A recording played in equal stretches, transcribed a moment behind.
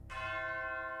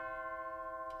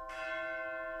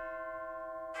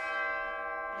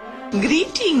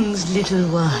Greetings, little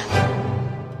one.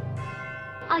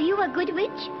 Are you a good witch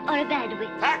or a bad witch?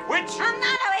 Bad witch? I'm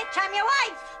not a witch, I'm your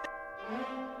wife.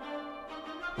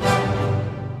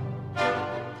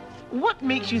 What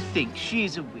makes you think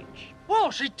she's a witch?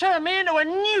 Well, she turned me into a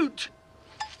newt.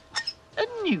 A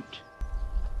newt?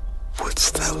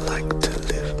 Wouldst thou like to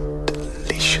live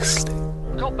deliciously?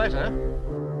 Got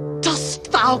better.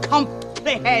 Dost thou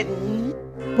comprehend?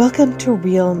 Welcome to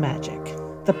Real Magic,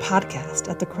 the podcast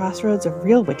at the crossroads of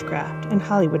real witchcraft and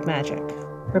Hollywood magic,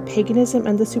 where paganism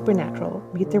and the supernatural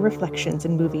meet their reflections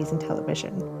in movies and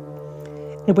television,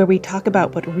 and where we talk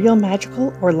about what real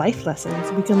magical or life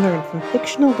lessons we can learn from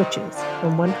fictional witches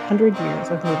from 100 years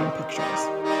of moving pictures.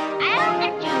 I'll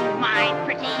get you, my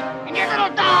pretty, and your little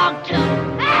dog, too.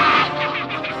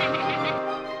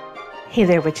 Hey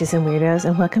there, witches and weirdos,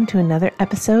 and welcome to another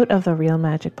episode of the Real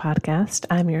Magic Podcast.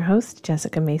 I'm your host,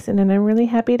 Jessica Mason, and I'm really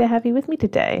happy to have you with me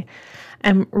today.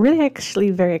 I'm really actually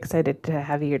very excited to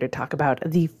have you here to talk about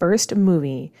the first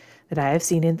movie that I have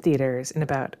seen in theaters in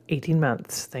about 18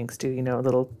 months, thanks to, a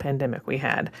little pandemic we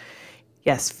had.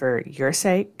 Yes, for your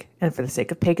sake and for the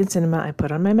sake of pagan cinema, I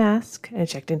put on my mask and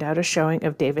checked out a showing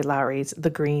of David Lowery's The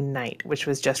Green Knight, which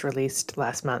was just released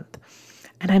last month.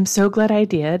 And I'm so glad I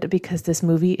did, because this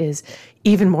movie is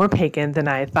even more pagan than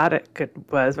I thought it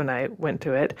was when I went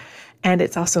to it. And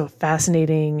it's also a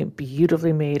fascinating,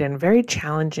 beautifully made, and very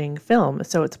challenging film.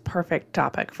 So it's a perfect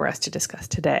topic for us to discuss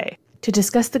today. To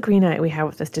discuss The Green Knight, we have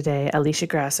with us today Alisha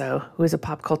Grauso, who is a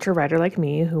pop culture writer like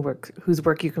me, whose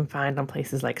work you can find on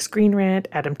places like Screen Rant,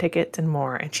 Atom Tickets, and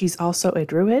more. And she's also a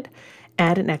druid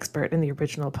and an expert in the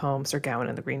original poem Sir Gawain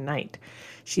and the Green Knight.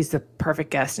 She's the perfect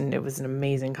guest, and it was an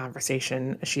amazing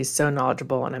conversation. She's so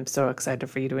knowledgeable, and I'm so excited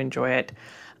for you to enjoy it.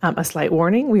 A slight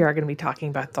warning, we are going to be talking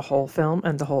about the whole film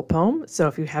and the whole poem, so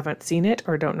if you haven't seen it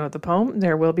or don't know the poem,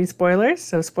 there will be spoilers,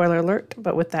 so spoiler alert.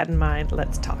 But with that in mind,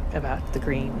 let's talk about The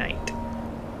Green Knight.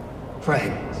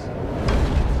 Friends,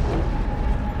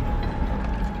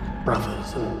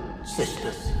 brothers and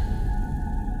sisters,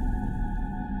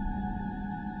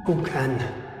 who can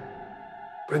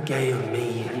regale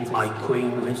me and my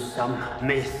queen with some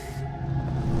myth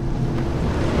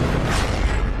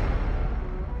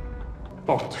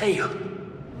or tale?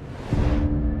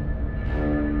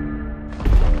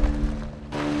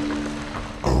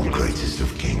 O greatest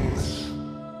of kings,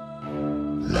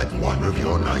 let one of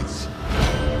your knights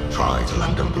try to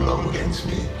land a blow against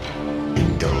me.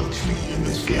 Indulge me in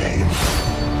this game.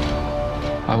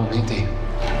 I will meet thee.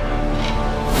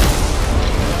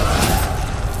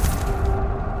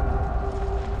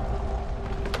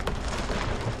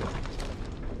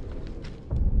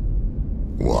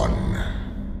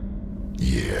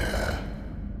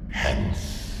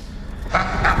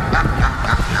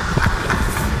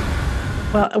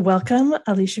 Well, welcome,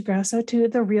 Alisha Grauso, to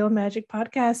the Real Magic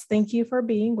Podcast. Thank you for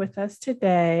being with us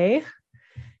today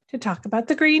to talk about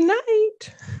The Green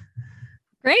Knight.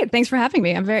 Great. Thanks for having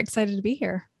me. I'm very excited to be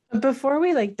here. Before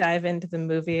we dive into the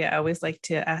movie, I always like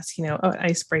to ask, an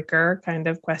icebreaker kind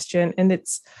of question. And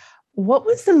it's, what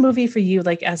was the movie for you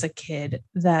as a kid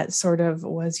that sort of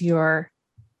was your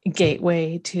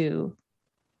gateway to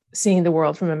seeing the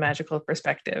world from a magical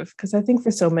perspective? Because I think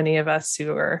for so many of us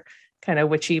who are kind of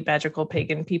witchy, magical,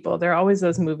 pagan people, there are always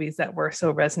those movies that were so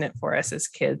resonant for us as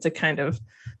kids. It kind of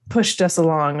pushed us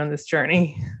along on this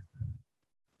journey.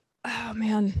 Oh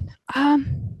man. I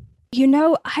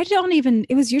don't even,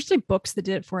 it was usually books that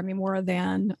did it for me more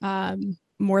than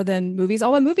movies.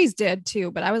 Although movies did too,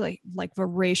 but I was like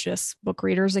voracious book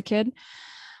reader as a kid.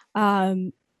 But I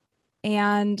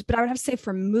would have to say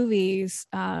for movies,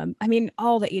 all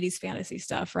the 80s fantasy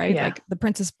stuff, right? Yeah. Like The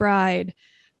Princess Bride.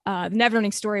 The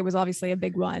Neverending Story was obviously a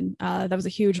big one. That was a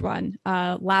huge one.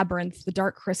 Labyrinth, The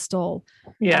Dark Crystal,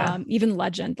 even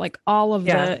Legend, all of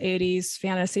the 80s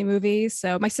fantasy movies.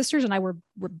 So my sisters and I were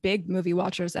big movie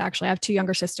watchers. Actually, I have two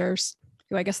younger sisters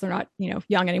who I guess they're not,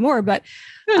 young anymore, but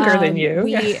younger than you.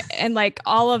 And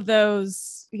all of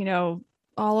those,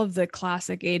 all of the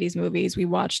classic 80s movies, we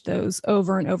watched those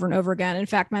over and over and over again. In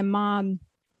fact, my mom,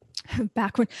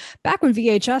 back when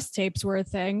VHS tapes were a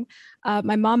thing,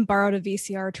 my mom borrowed a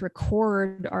VCR to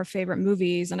record our favorite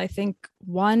movies, and I think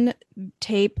one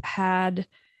tape had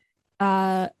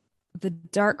The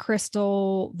Dark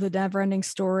Crystal, The Neverending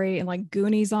Story, and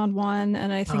Goonies on one,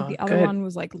 and I think the other one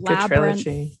was Labyrinth,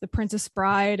 The Princess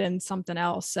Bride, and something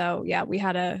else. So yeah, we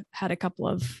had a couple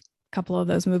of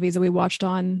those movies that we watched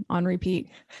on repeat.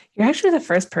 You're actually the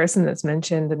first person that's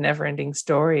mentioned The Neverending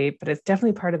Story, but it's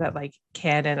definitely part of that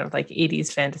canon of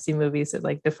 80s fantasy movies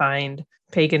that defined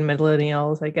pagan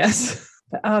millennials, I guess.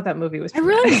 But, that movie was I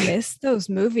really miss those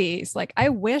movies. I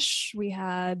wish we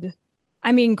had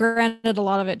I mean, granted, a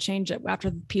lot of it changed after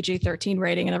the PG-13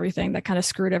 rating and everything that kind of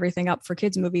screwed everything up for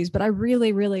kids movies. But I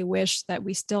really, really wish that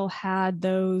we still had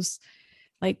those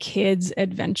like kids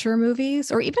adventure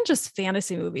movies or even just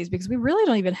fantasy movies, because we really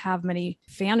don't even have many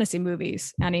fantasy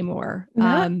movies anymore.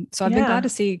 So I've been glad to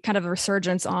see kind of a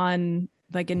resurgence on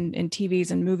like in TVs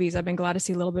and movies. I've been glad to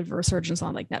see a little bit of a resurgence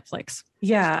on like Netflix.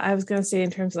 Yeah, I was going to say in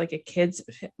terms of like a kids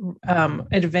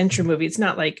adventure movie, it's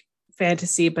not like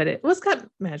fantasy, but it's got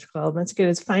magical elements. Good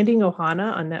as Finding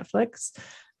Ohana on Netflix,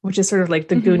 which is sort of like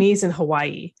the Goonies in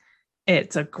Hawaii.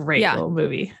 It's a great little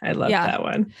movie. I love that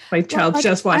one. My child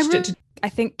just watched it. I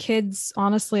think kids,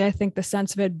 honestly, I think the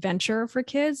sense of adventure for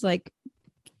kids, like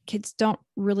kids don't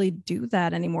really do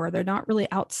that anymore. They're not really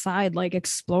outside like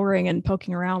exploring and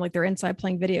poking around, like they're inside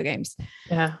playing video games.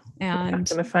 Yeah. And I'm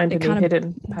going to find any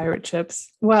hidden pirate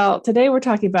ships. Well, today we're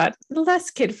talking about a less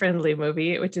kid-friendly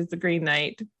movie, which is The Green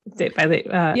Knight, written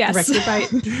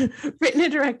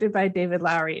and directed by David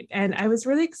Lowery. And I was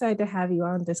really excited to have you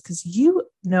on this because you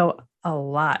know a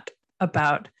lot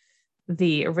about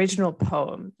the original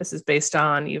poem. This is based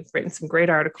on, you've written some great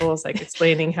articles like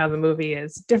explaining how the movie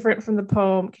is different from the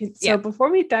poem. So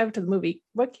before we dive into the movie,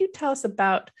 what can you tell us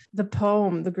about the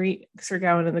poem, Sir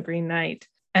Gawain and the Green Knight,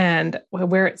 and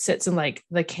where it sits in like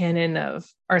the canon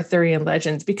of Arthurian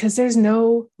legends? Because there's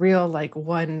no real like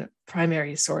one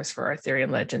primary source for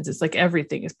Arthurian legends. It's like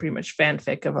everything is pretty much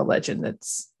fanfic of a legend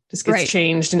that's just gets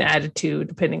changed and added to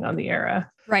depending on the era.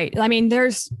 Right. I mean,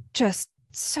 there's just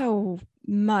so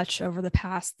much over the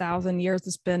past 1,000 years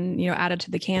that's been, added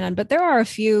to the canon, but there are a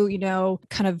few,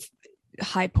 kind of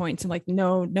high points and like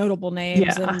notable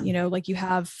names. And, like you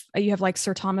have like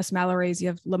Sir Thomas Malory's, you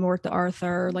have Le Morte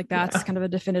d'Arthur, like that's kind of a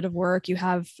definitive work. You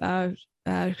have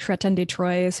Chrétien de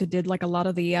Troyes, who did like a lot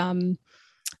of the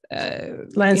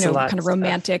Lancelot kind of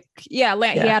romantic he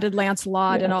added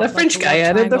Lancelot and all the French guy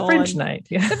added the French knight.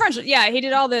 The French, he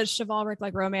did all the chivalric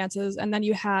like romances. And then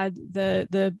you had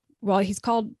he's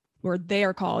called, or they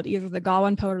are called, either the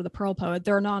Gawain poet or the Pearl poet.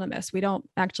 They're anonymous. We don't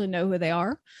actually know who they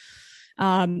are.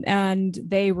 And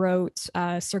they wrote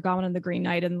Sir Gawain and the Green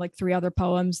Knight and like 3 other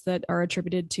poems that are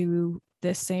attributed to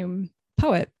this same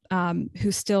poet,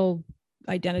 whose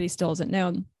identity still isn't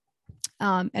known.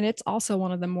 And it's also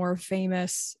one of the more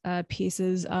famous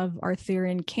pieces of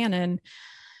Arthurian canon,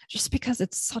 just because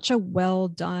it's such a well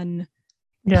done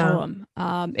poem.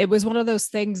 It was one of those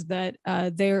things that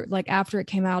they're like, after it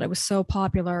came out, it was so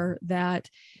popular that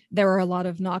there were a lot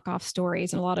of knockoff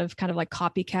stories and a lot of kind of like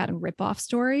copycat and ripoff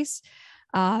stories.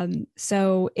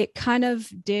 So it kind of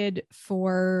did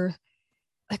for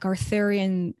like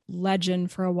Arthurian legend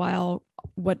for a while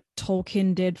what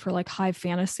Tolkien did for like high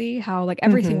fantasy, how like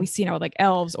everything we see now with like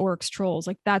elves, orcs, trolls,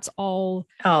 like that's all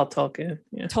Tolkien.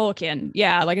 Tolkien.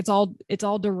 Yeah. Like it's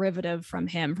all derivative from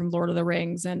him, from Lord of the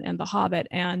Rings and The Hobbit.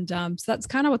 And so that's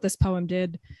kind of what this poem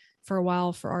did for a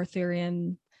while for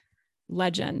Arthurian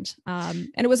legend.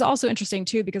 And it was also interesting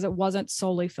too, because it wasn't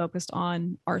solely focused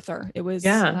on Arthur. It was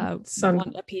a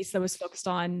piece that was focused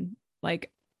on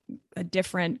like a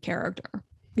different character.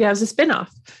 Yeah, it was a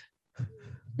spin-off.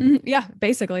 Yeah,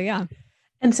 basically, yeah.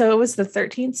 And so it was the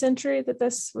 13th century that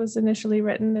this was initially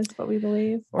written, is what we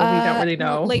believe, or we don't really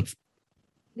know. Late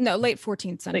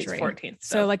 14th century. Late 14th.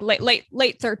 So like late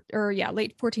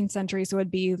 14th century. So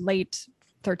it'd be late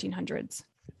 1300s.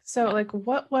 So like,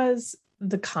 what was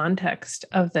the context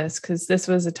of this? Because this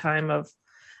was a time of,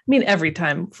 I mean, every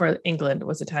time for England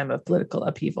was a time of political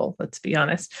upheaval, let's be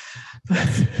honest.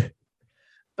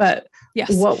 But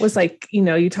yes, what was like,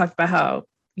 you talked about how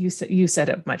you said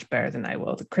it much better than I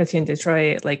will. The Chrétien de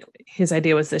Troyes, like his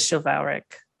idea was this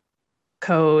chivalric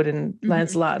code and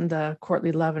Lancelot and the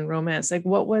courtly love and romance. Like,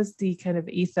 what was the kind of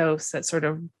ethos that sort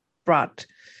of brought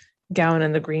Gawain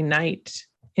and the Green Knight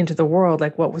into the world?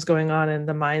 Like, what was going on in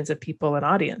the minds of people and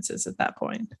audiences at that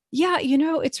point? Yeah,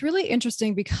 it's really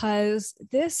interesting because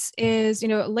this is,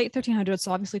 late 1300s.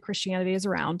 So obviously Christianity is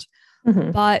around,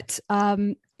 but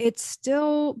there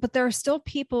are still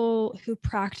people who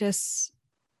practice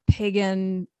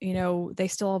pagan, they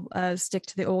still stick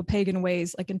to the old pagan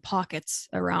ways, like in pockets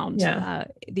around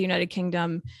the United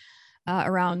Kingdom,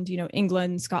 around,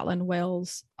 England, Scotland,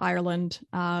 Wales, Ireland.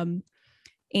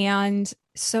 And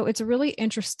so it's a really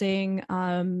interesting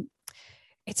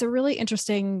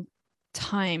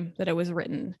time that it was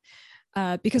written,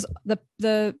 because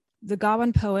the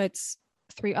Gawain poets'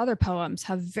 3 other poems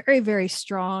have very, very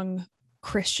strong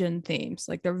Christian themes.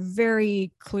 Like they're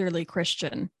very clearly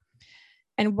Christian.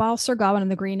 And while Sir Gawain and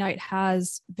the Green Knight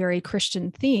has very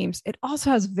Christian themes, it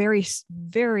also has very,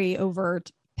 very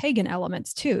overt pagan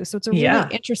elements too. So it's a really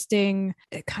interesting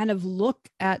kind of look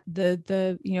at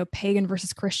the pagan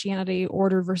versus Christianity,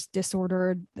 ordered versus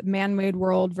disordered, the man-made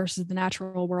world versus the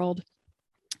natural world.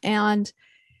 And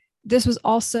this was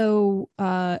also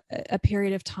a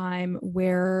period of time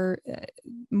where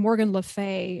Morgan Le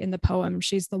Fay in the poem,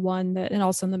 she's the one that, and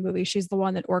also in the movie, she's the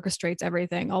one that orchestrates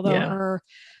everything. Although her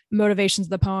motivations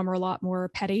of the poem are a lot more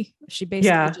petty. She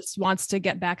basically just wants to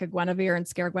get back at Guinevere and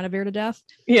scare Guinevere to death.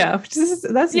 Yeah,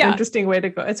 that's an interesting way to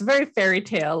go. It's a very fairy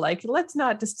tale. Like, let's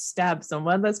not just stab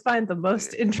someone. Let's find the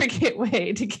most intricate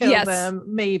way to kill them,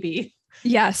 maybe.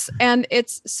 Yes. And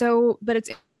it's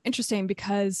interesting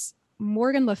because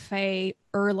Morgan Le Fay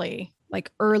early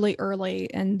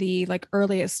in the like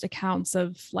earliest accounts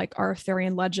of like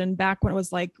Arthurian legend, back when it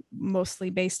was like mostly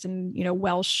based in,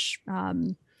 Welsh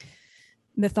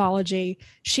mythology,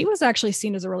 she was actually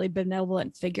seen as a really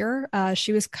benevolent figure.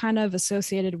 She was kind of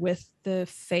associated with the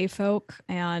Fey folk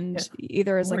and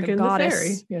either as Morgan, like a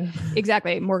goddess.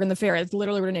 Exactly. Morgan the Fairy. It's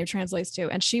literally what her name translates to.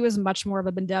 And she was much more of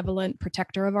a benevolent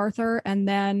protector of Arthur. And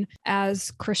then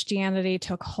as Christianity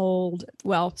took hold,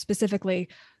 well, specifically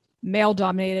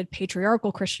male-dominated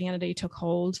patriarchal Christianity took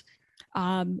hold,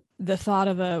 the thought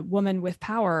of a woman with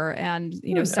power and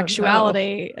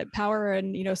sexuality, power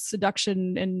and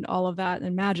seduction and all of that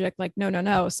and magic, like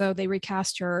no. So they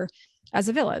recast her as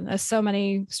a villain, as so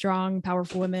many strong,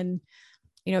 powerful women,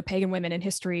 pagan women in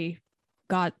history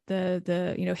got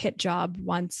the hit job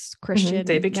once Christian.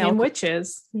 They became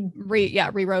witches.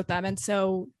 Rewrote them. And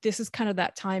so this is kind of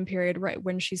that time period, right,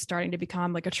 when she's starting to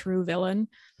become like a true villain,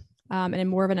 and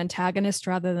more of an antagonist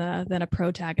rather than a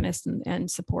protagonist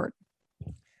and support.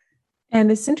 And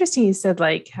it's interesting you said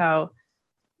like how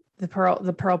the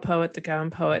Pearl poet, the Gowan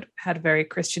poet, had very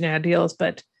Christian ideals,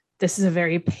 but this is a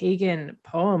very pagan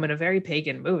poem and a very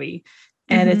pagan movie.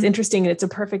 And it's interesting. It's a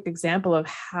perfect example of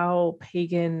how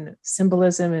pagan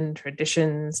symbolism and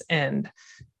traditions and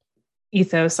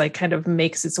ethos like kind of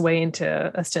makes its way into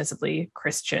ostensibly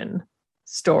Christian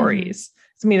stories.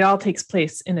 I mean, it all takes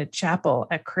place in a chapel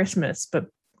at Christmas, but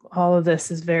all of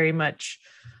this is very much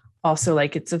also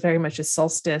like it's very much a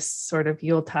solstice sort of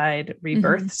Yuletide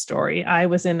rebirth story. I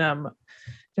was in have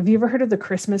you ever heard of the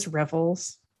Christmas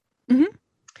revels?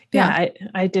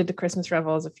 I did the Christmas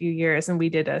revels a few years, and we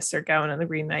did a Sir Gawain and the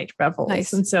Green Knight revels.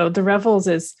 Nice. And so the revels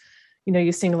is,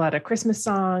 you sing a lot of Christmas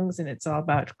songs and it's all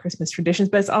about Christmas traditions,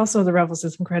 but it's also, the revels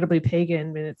is incredibly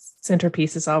pagan, and its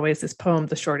centerpiece is always this poem,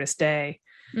 The Shortest Day.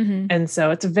 And so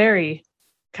it's a very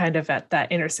kind of at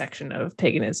that intersection of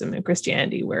paganism and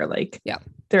Christianity where like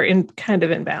they're in kind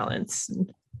of in balance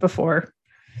before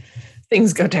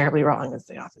things go terribly wrong, as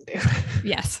they often do.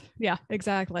 Yes. Yeah,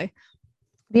 exactly.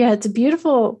 Yeah, it's a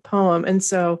beautiful poem. And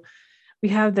so we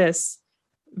have this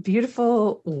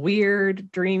beautiful,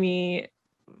 weird, dreamy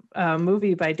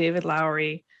movie by David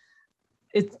Lowery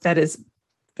that is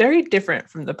very different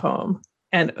from the poem.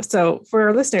 And so for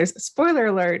our listeners, spoiler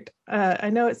alert, I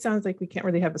know it sounds like we can't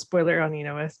really have a spoiler on,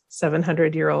 a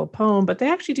 700-year-old poem, but they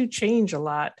actually do change a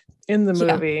lot in the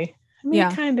movie.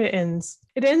 It kind of ends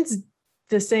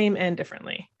the same and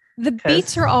differently. The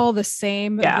beats are all the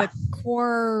same. The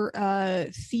core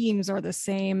themes are the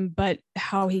same, but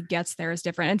how he gets there is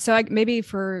different. And so maybe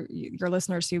for your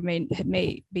listeners who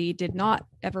maybe did not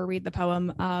ever read the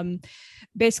poem,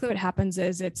 basically what happens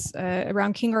is it's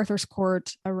around King Arthur's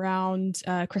court around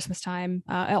Christmas time,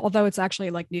 although it's actually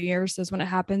like New Year's is when it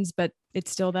happens, but it's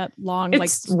still that long,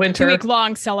 it's like winter. 2-week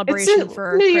long celebration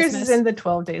for New Christmas. Year's is in the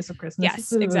 12 days of Christmas.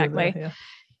 Yes, exactly.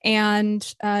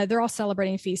 And they're all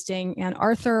celebrating, feasting. And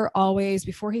Arthur always,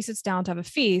 before he sits down to have a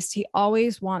feast, he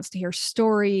always wants to hear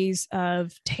stories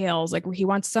of tales. Like he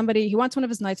wants one of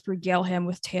his knights to regale him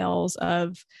with tales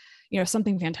of,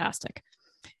 something fantastic.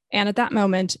 And at that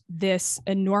moment, this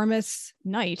enormous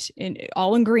knight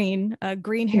all in green,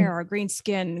 green hair, green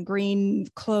skin, green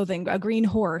clothing, a green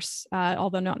horse,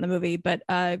 although not in the movie, but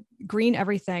green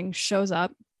everything, shows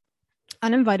up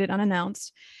uninvited,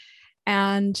 unannounced,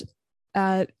 and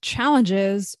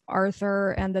challenges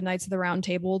Arthur and the Knights of the Round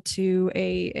Table to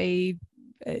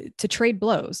to trade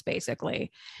blows,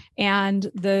 basically. And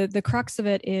the crux of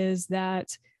it is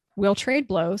that we'll trade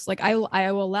blows. Like I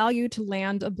will allow you to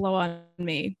land a blow on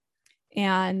me,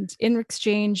 and in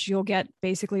exchange you'll get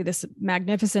basically this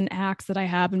magnificent axe that I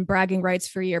have and bragging rights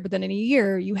for a year. But then in a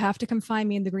year you have to confine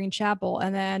me in the Green Chapel,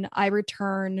 and then I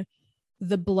return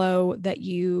the blow that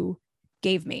you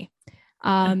gave me.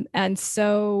 And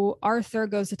so Arthur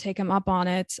goes to take him up on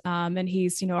it. And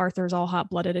he's, Arthur's all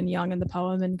hot blooded and young in the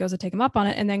poem and goes to take him up on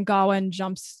it. And then Gawain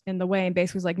jumps in the way and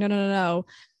basically is like, no.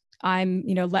 Let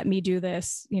me do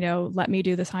this,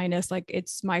 Highness. Like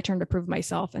it's my turn to prove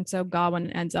myself. And so Gawain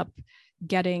ends up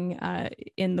getting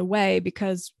in the way,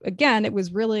 because again, it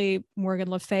was really Morgan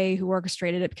Le Fay who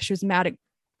orchestrated it, because she was mad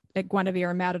at Guinevere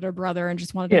and mad at her brother and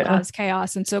just wanted to cause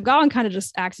chaos. And so Gawain kind of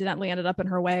just accidentally ended up in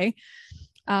her way.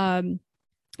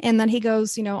 And then he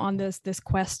goes, on this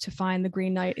quest to find the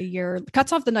Green Knight a year,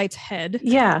 cuts off the knight's head.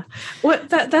 Yeah.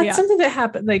 That's something that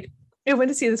happened. Like, I went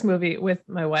to see this movie with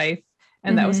my wife,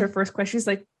 and that was her first question. She's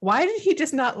like, why did he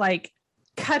just not like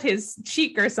cut his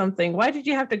cheek or something? Why did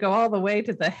you have to go all the way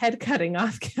to the head cutting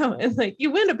off count? And like,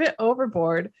 you went a bit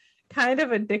overboard, kind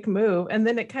of a dick move. And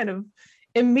then it kind of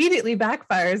immediately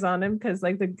backfires on him, because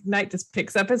like the knight just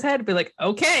picks up his head and be like,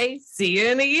 okay, see you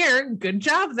in a year. Good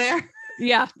job there.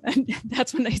 Yeah. And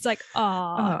that's when he's like, oh,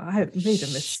 I made a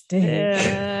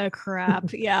mistake.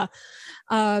 Crap. Yeah.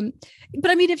 But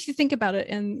I mean, if you think about it,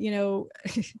 and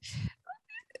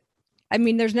I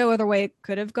mean, there's no other way it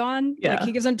could have gone. Yeah. Like,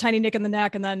 he gives him a tiny nick in the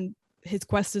neck, and then his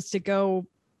quest is to go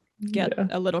get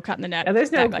a little cut in the neck. Yeah,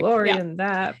 there's no glory in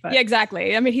that. But... Yeah,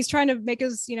 exactly. I mean, he's trying to make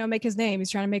his name. He's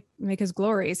trying to make his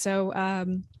glory. So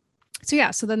then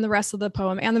the rest of the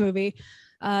poem and the movie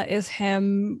is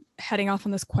him heading off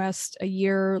on this quest a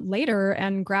year later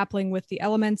and grappling with the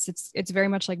elements. It's very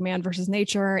much like man versus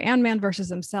nature and man versus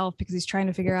himself, because he's trying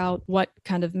to figure out what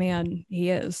kind of man he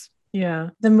is. Yeah,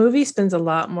 the movie spends a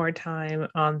lot more time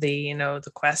on the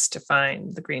the quest to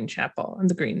find the Green Chapel and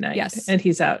the Green Knight. Yes, and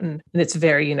he's out, and it's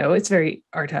very it's very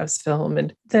art house film.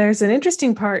 And there's an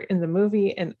interesting part in the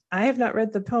movie, and I have not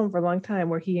read the poem for a long time,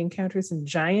 where he encounters some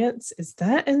giants. Is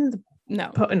that in the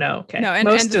no? No, okay, no. And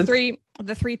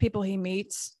the three people he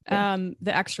meets, the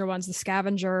extra ones, the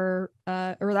scavenger,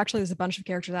 or actually there's a bunch of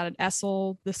characters added: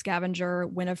 Essel, the scavenger,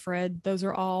 Winifred. Those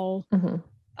are all.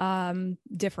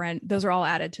 Different. Those are all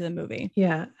added to the movie.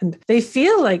 Yeah, and they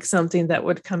feel like something that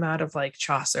would come out of like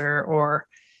Chaucer or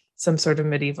some sort of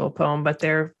medieval poem, but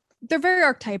they're very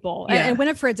archetypal. And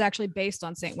Winifred's actually based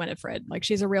on Saint Winifred. Like,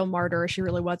 she's a real martyr. She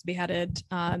really was beheaded.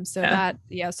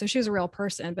 So she was a real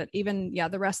person. But even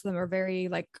the rest of them are very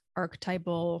like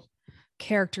archetypal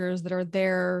characters that are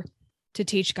there to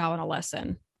teach Gawain a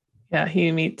lesson. Yeah,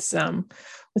 he meets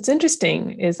what's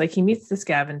interesting is like he meets the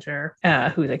scavenger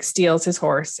who like steals his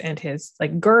horse and his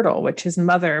like girdle, which his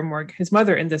mother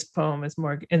in this poem is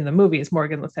in the movie is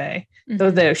Morgan Le Fay,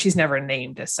 though she's never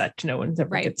named as such. No one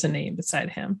ever gets a name beside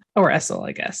him, or Essel,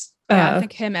 I guess. I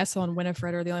think him, Essel, and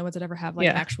Winifred are the only ones that ever have like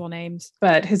actual names.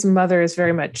 But his mother is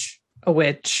very much a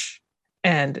witch,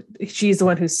 and she's the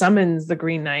one who summons the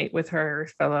Green Knight with her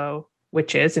fellow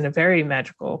witches in a very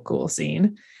magical, cool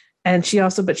scene. And she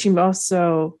also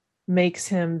makes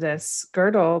him this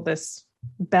girdle, this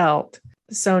belt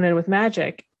sewn in with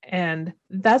magic. And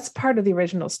that's part of the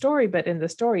original story. But in the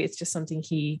story, it's just something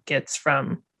he gets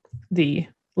from the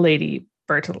lady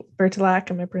Bertilac.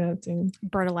 Am I pronouncing?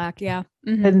 Bertilac, yeah.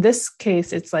 Mm-hmm. In this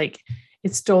case, it's like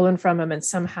it's stolen from him and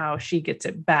somehow she gets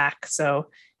it back.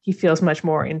 So he feels much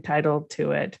more entitled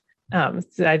to it.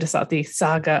 I just thought the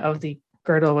saga of the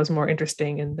girdle was more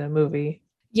interesting in the movie.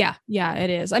 Yeah, it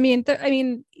is. I mean,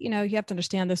 you have to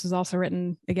understand this was also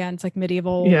written, again, it's like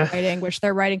medieval writing, which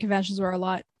their writing conventions were a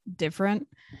lot different.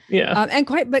 Yeah. And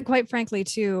quite frankly,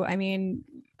 too, I mean,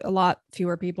 a lot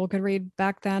fewer people could read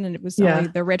back then, and it was only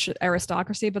the rich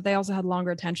aristocracy, but they also had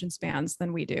longer attention spans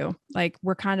than we do. Like,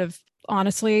 we're kind of,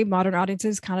 honestly, modern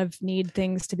audiences kind of need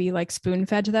things to be like spoon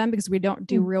fed to them, because we don't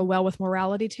do real well with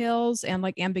morality tales and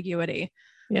like ambiguity.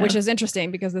 Yeah. Which is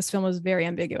interesting, because this film is very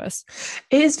ambiguous.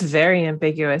 It is very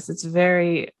ambiguous. It's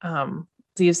very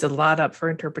leaves a lot up for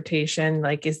interpretation.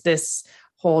 Like, is this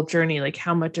whole journey, like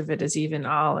how much of it is even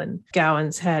all in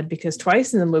Gawain's head? Because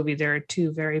twice in the movie there are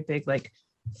two very big like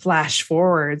flash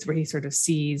forwards where he sort of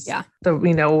sees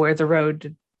where the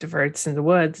road diverts in the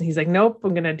woods, and he's like, nope,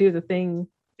 I'm gonna do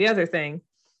the other thing.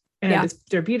 And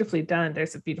they're beautifully done.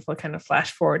 There's a beautiful kind of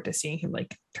flash forward to seeing him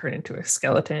like turn into a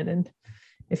skeleton, and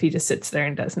if he just sits there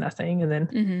and does nothing, and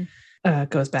then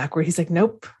goes back where he's like,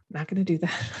 nope, not going to do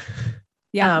that.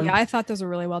 I thought those were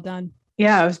really well done.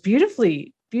 Yeah, it was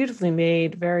beautifully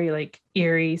made, very like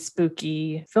eerie,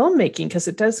 spooky filmmaking, because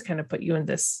it does kind of put you in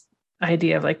this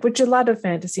idea of like, which a lot of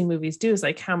fantasy movies do, is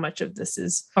like how much of this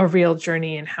is a real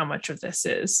journey and how much of this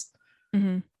is,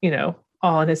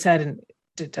 all in his head. And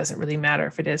it doesn't really matter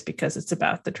if it is, because it's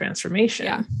about the transformation.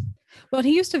 Yeah. Well,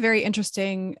 he used a very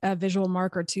interesting visual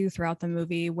marker too throughout the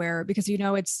movie, because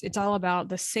it's all about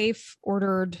the safe,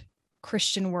 ordered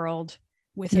Christian world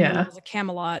within the walls of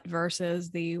Camelot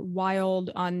versus the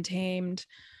wild, untamed,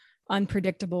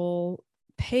 unpredictable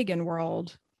pagan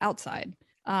world outside.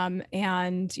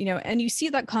 And you see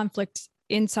that conflict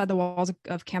inside the walls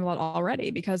of Camelot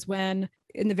already, because when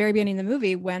in the very beginning of the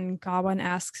movie, when Gawain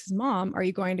asks his mom, "Are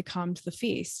you going to come to the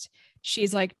feast?"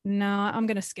 she's like, no, I'm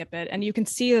gonna skip it. And you can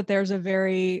see that there's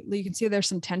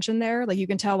some tension there. Like you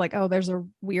can tell, like, oh, there's a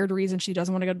weird reason she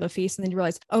doesn't want to go to the feast. And then you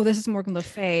realize, oh, this is Morgan Le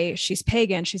Fay. She's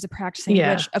pagan. She's a practicing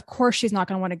witch. Of course, she's not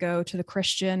gonna want to go to the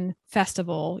Christian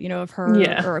festival, of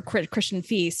her or a Christian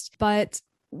feast. But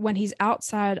when he's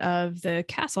outside of the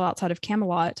castle, outside of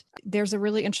Camelot, there's a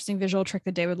really interesting visual trick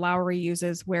that David Lowery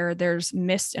uses where there's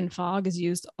mist and fog is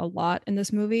used a lot in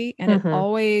this movie. And it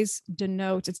always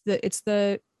denotes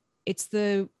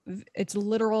it's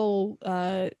literal,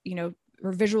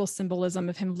 or visual symbolism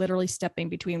of him literally stepping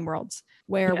between worlds,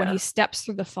 where when he steps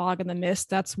through the fog and the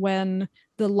mist, that's when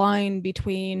the line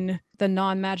between the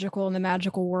non-magical and the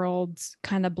magical worlds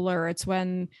kind of blur. It's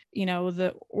when,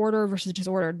 the order versus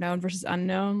disordered, known versus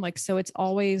unknown. Like, so it's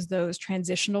always those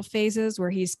transitional phases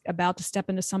where he's about to step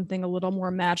into something a little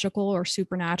more magical or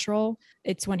supernatural.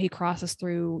 It's when he crosses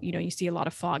through, you see a lot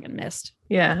of fog and mist.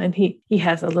 Yeah. And he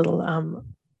has a little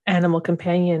animal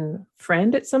companion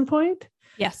friend at some point.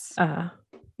 Yes.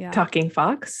 Talking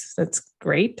fox. That's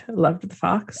great. I loved the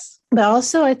fox. But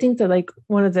also I think that like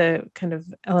one of the kind of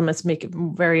elements make it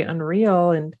very unreal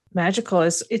and magical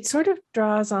is it sort of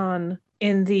draws on,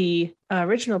 in the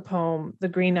original poem, the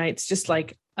Green Knight's just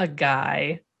like a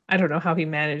guy. I don't know how he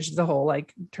managed the whole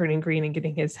like turning green and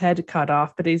getting his head cut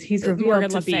off, but he's revealed Morgan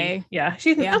to be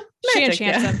she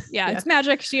enchants him. It's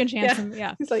magic. She enchants him.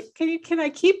 Yeah. He's like, can I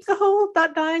keep the whole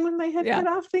not dying with my head cut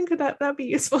off thing? Could that be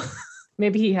useful?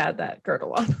 Maybe he had that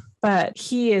girdle on. But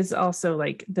he is also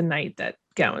like the knight that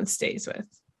Gawain stays with.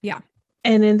 Yeah.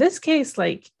 And in this case,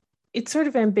 like it's sort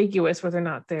of ambiguous whether or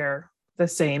not they're the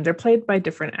same. They're played by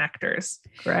different actors,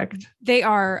 correct? They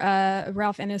are.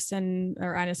 Ralph Ineson,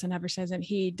 however says it,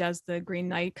 he does the Green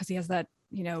Knight because he has that,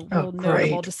 real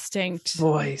notable, distinct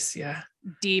voice. Yeah.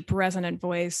 Deep, resonant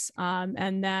voice.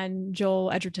 And then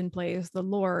Joel Edgerton plays the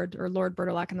Lord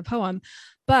Bertilac in the poem.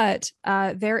 But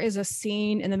there is a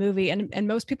scene in the movie, and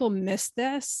most people miss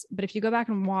this, but if you go back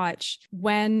and watch,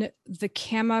 when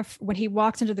he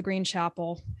walks into the Green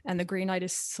Chapel and the Green Knight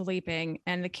is sleeping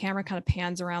and the camera kind of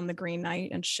pans around the Green Knight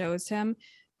and shows him,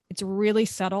 it's really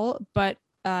subtle, but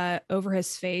over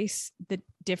his face, the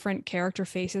different character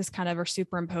faces kind of are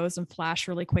superimposed and flash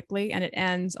really quickly, and it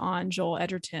ends on Joel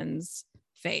Edgerton's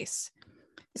face.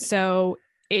 So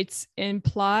it's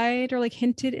implied or like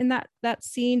hinted in that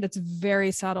scene that's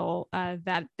very subtle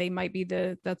that they might be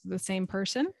the same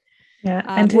person.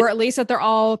 Yeah. Or at least that they're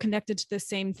all connected to the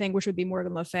same thing, which would be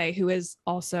Morgan Le Fay, who is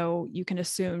also, you can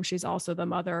assume she's also the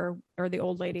mother or the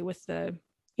old lady with the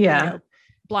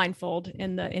blindfold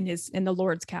in the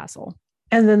Lord's castle.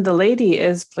 And then the lady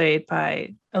is played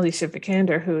by Alicia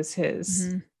Vikander, who's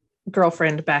his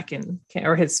girlfriend back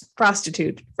or his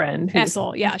prostitute friend.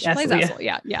 Essel. Yeah. She plays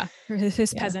Essel. Yeah.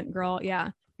 His peasant girl.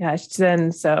 Yeah. Yeah.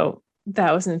 Then, so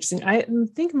that was interesting. I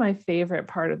think my favorite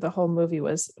part of the whole movie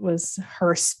was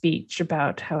her speech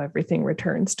about how everything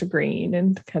returns to green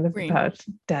and kind of about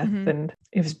death. And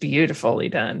it was beautifully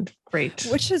done. Great.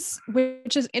 Which is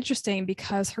interesting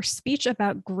because her speech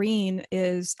about green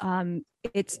is,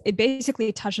 it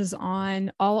basically touches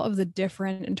on all of the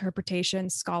different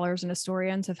interpretations scholars and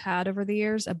historians have had over the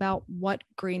years about what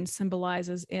green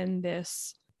symbolizes in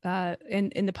this,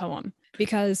 in the poem.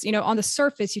 Because, on the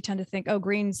surface, you tend to think, oh,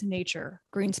 green's nature,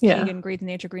 green's pagan, green's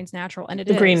nature, green's natural. And it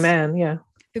is. The green man, yeah.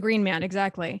 The green man,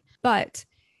 exactly. But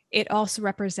it also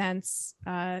represents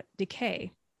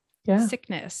decay,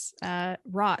 sickness,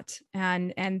 rot.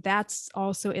 And that's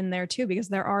also in there too, because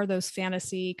there are those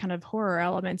fantasy kind of horror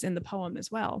elements in the poem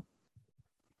as well.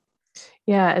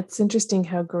 Yeah, it's interesting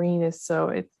how green is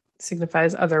it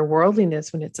signifies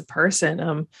otherworldliness when it's a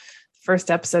person.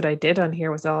 First episode I did on here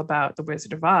was all about the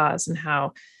Wizard of Oz and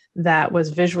how that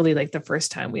was visually like the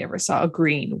first time we ever saw a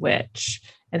green witch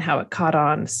and how it caught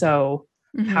on so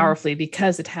powerfully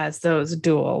because it has those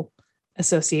dual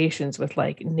associations with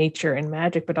like nature and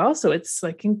magic, but also it's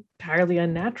like entirely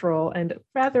unnatural and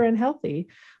rather unhealthy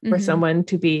for someone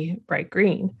to be bright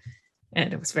green.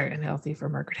 And it was very unhealthy for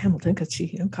Margaret Hamilton because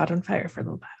she caught on fire for a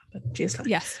little while. But she's fine.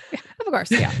 Yes, of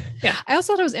course. Yeah. I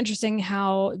also thought it was interesting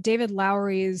how David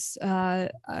Lowery's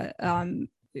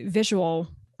visual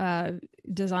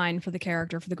design for the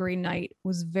character for the Green Knight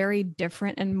was very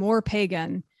different and more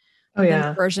pagan than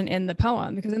the version in the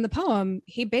poem. Because in the poem,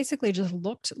 he basically just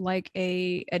looked like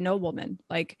a nobleman.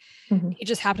 Like he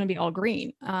just happened to be all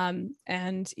green.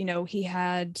 And he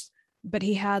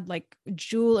had like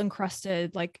jewel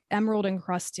encrusted, like emerald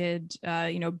encrusted,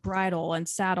 bridle and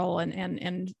saddle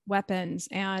and weapons.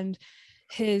 And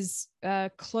his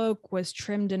cloak was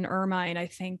trimmed in ermine, I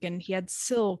think. And he had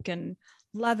silk and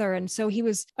leather. And so he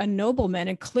was a nobleman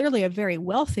and clearly a very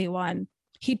wealthy one.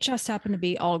 he just happened to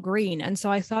be all green. And so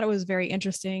I thought it was very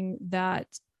interesting that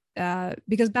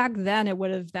because back then that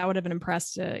would have been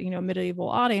impressed medieval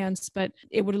audience, but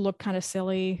it would have looked kind of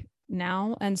silly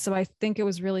now. And so I think it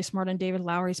was really smart on David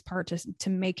Lowery's part to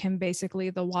make him basically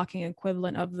the walking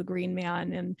equivalent of the Green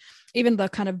Man. And even the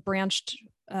kind of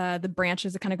the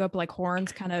branches that kind of go up like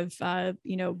horns kind of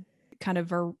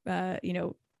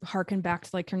harken back to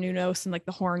like Cernunnos and like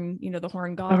the horn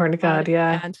god. The horn god,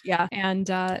 yeah. And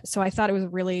so I thought it was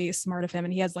really smart of him.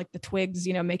 And he has like the twigs,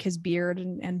 make his beard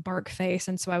and bark face.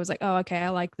 And so I was like, oh, okay, I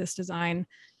like this design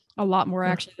a lot more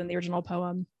actually than the original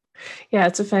poem. Yeah,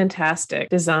 it's a fantastic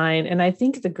design. And I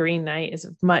think the Green Knight is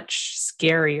much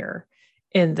scarier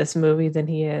in this movie than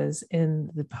he is in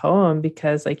the poem,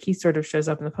 because like he sort of shows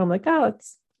up in the poem like, oh,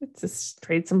 let's just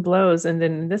trade some blows. And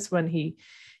then in this one, he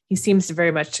seems to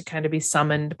very much to kind of be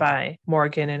summoned by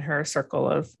Morgan and her circle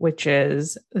of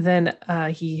witches. Then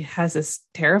he has this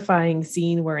terrifying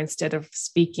scene where instead of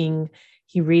speaking,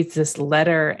 he reads this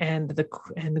letter, and the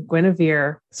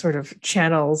Guinevere sort of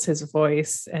channels his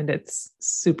voice, and it's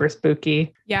super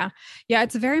spooky. Yeah,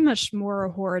 it's very much more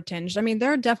horror tinged. I mean,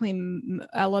 there are definitely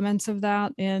elements of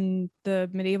that in the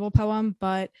medieval poem,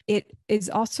 but it is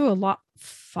also a lot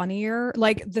funnier.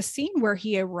 Like the scene where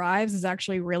he arrives is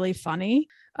actually really funny.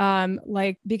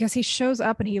 Because he shows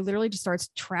up and he literally just starts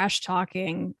trash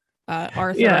talking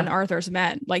Arthur and Arthur's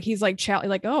men. Like he's like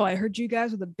like, oh, I heard you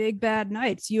guys were the big bad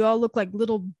knights. You all look like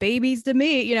little babies to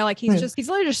me. Like he's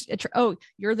literally just, oh,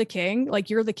 you're the king. Like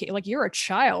you're the king. Like you're a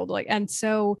child. Like, and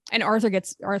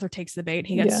Arthur takes the bait.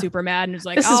 He gets super mad and is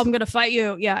like, I'm gonna fight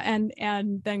you. Yeah,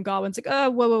 and then Gawain's like, oh,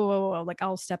 whoa, like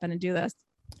I'll step in and do this.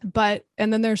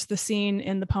 And then there's the scene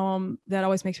in the poem that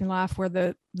always makes me laugh where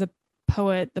the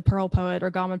poet, the Pearl poet or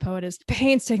Gawain poet, is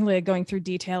painstakingly going through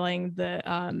detailing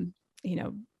the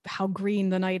how green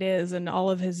the knight is and all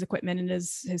of his equipment and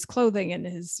his clothing and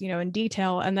his in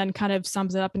detail, and then kind of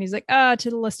sums it up and he's like,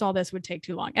 to list all this would take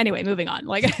too long. Anyway, moving on.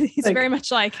 Like he's like, very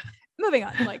much like moving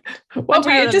on. Like, what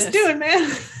were you just doing,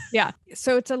 man? Yeah.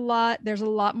 So it's there's a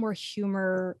lot more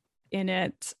humor in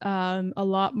it, a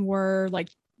lot more like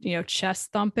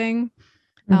chest thumping.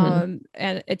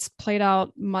 And it's played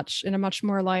out in a much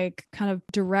more like kind of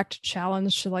direct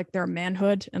challenge to like their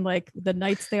manhood and like the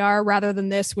knights they are, rather than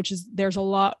this, which is there's a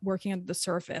lot working under the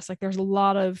surface. Like there's a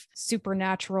lot of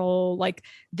supernatural, like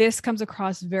this comes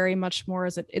across very much more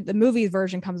as the movie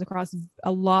version comes across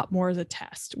a lot more as a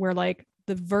test, where like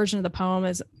the version of the poem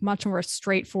is much more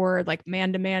straightforward, like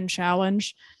man-to-man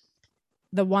challenge.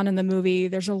 The one in the movie,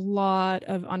 there's a lot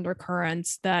of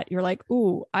undercurrents that you're like,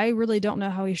 ooh, I really don't know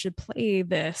how he should play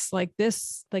this. Like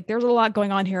there's a lot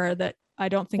going on here that I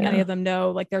don't think any of them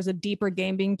know. Like there's a deeper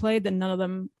game being played that none of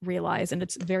them realize. And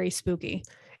it's very spooky.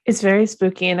 It's very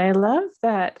spooky. And I love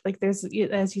that, like there's,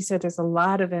 as you said, there's a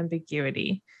lot of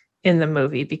ambiguity in the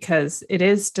movie, because it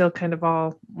is still kind of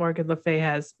all Morgan Le Fay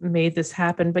has made this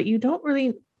happen, but you don't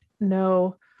really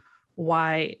know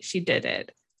why she did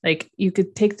it. Like you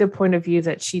could take the point of view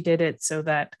that she did it so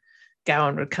that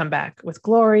Gawain would come back with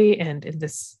glory, and in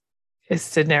this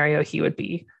scenario he would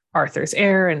be Arthur's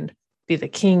heir and be the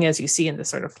king, as you see in the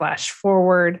sort of flash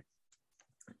forward,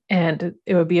 and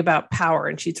it would be about power,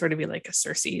 and she'd sort of be like a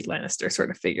Cersei Lannister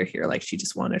sort of figure here, like she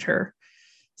just wanted her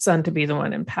son to be the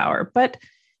one in power. But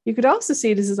you could also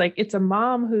see this is like, it's a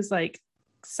mom who's like,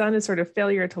 son is sort of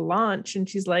failure to launch, and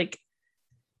she's like,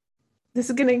 this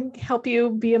is going to help you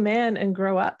be a man and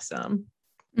grow up some.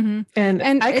 And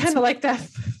I kind of like that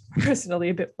personally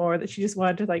a bit more, that she just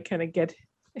wanted to like kind of get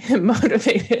him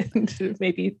motivated and to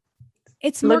maybe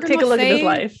take a look at his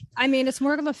life. I mean, it's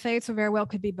Morgan Le Fay, so very well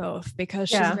could be both, because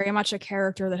she's very much a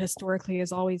character that historically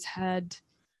has always had,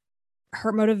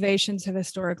 her motivations have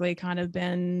historically kind of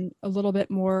been a little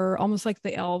bit more almost like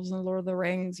the elves in Lord of the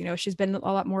Rings. She's been a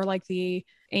lot more like the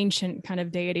ancient kind of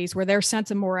deities, where their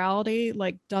sense of morality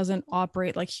like doesn't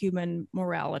operate like human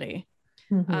morality.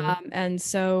 And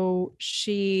so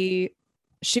she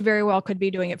very well could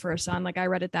be doing it for her son. Like I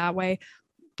read it that way,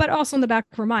 but also in the back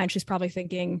of her mind, she's probably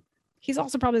thinking, he's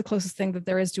also probably the closest thing that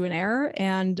there is to an heir,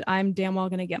 and I'm damn well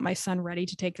going to get my son ready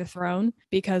to take the throne,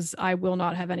 because I will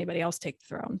not have anybody else take the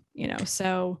throne,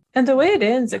 so. And the way it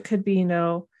ends, it could be,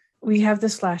 we have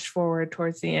this flash forward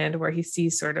towards the end where he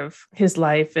sees sort of his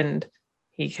life, and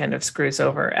he kind of screws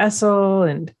over Essel,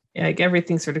 and like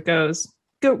everything sort of goes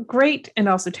great and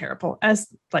also terrible, as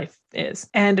life is.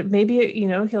 And maybe,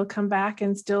 he'll come back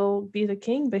and still be the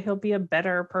king, but he'll be a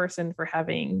better person for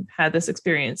having had this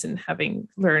experience and having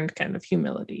learned kind of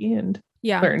humility and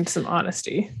learned some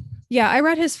honesty. Yeah, I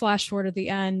read his flash forward at the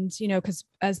end, because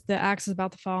as the axe is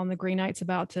about to fall and the Green Knight's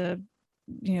about to,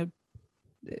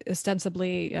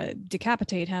 ostensibly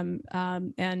decapitate him,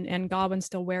 and Godwin's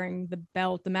still wearing the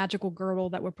belt, the magical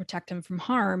girdle that would protect him from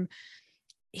harm.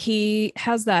 He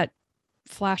has that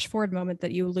flash forward moment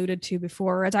that you alluded to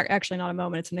before. It's actually not a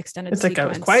moment, it's an extended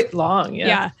sequence. It's quite long.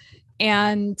 Yeah.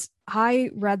 And I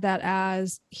read that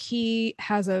as he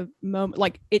has a moment,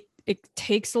 like it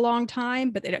takes a long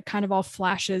time, but it kind of all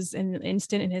flashes in an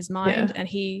instant in his mind. And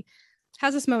he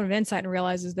has this moment of insight and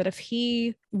realizes that if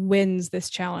he wins this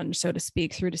challenge, so to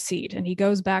speak, through deceit, and he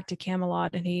goes back to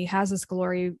Camelot and he has this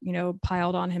glory,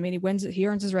 piled on him, and he wins it, he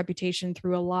earns his reputation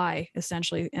through a lie,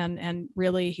 essentially. And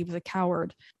really he was a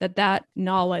coward, that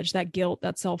knowledge, that guilt,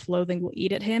 that self-loathing will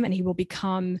eat at him, and he will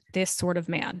become this sort of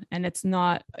man. And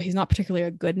he's not particularly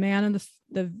a good man in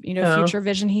the future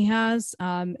vision he has.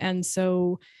 And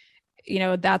so,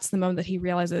 that's the moment that he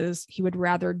realizes he would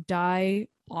rather die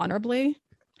honorably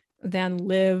than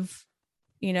live,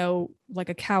 like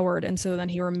a coward. And so then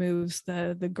he removes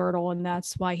the girdle, and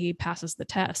that's why he passes the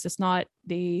test. It's not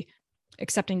the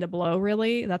accepting the blow,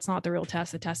 really. That's not the real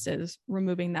test. The test is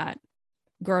removing that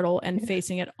girdle and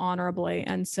facing it honorably.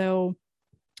 And so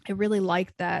I really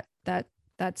like that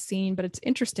scene, but it's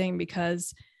interesting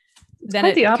because then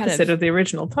it's the opposite of the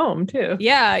original poem too.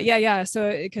 Yeah.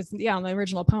 So because on the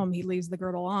original poem, he leaves the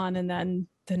girdle on, and then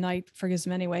the knight forgives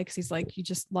him anyway, because he's like, you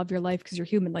just love your life because you're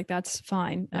human, like that's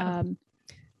fine.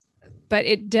 But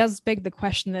it does beg the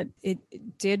question that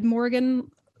did Morgan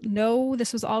know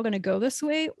this was all going to go this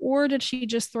way, or did she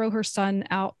just throw her son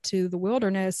out to the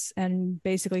wilderness and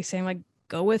basically saying like,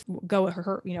 go with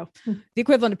her, the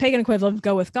equivalent of pagan equivalent,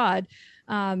 go with God,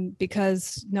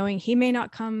 because knowing he may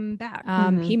not come back,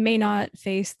 he may not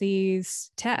face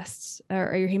these tests,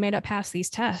 or he may not pass these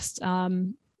tests.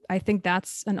 I think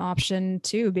that's an option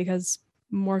too, because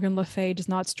Morgan Le Fay does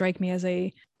not strike me as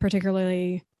a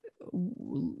particularly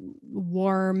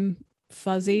warm,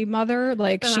 fuzzy mother.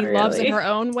 Like she loves in her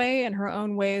own way, and her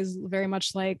own way is very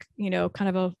much like,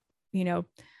 kind of a,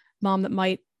 mom that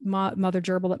might mother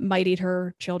gerbil that might eat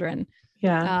her children.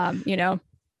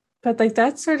 But like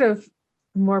that's sort of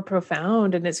more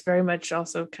profound, and it's very much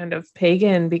also kind of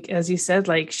pagan, because as you said,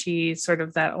 like she's sort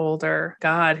of that older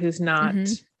god who's not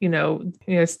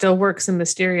still works in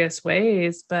mysterious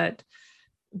ways, but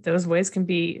those ways can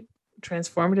be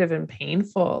transformative and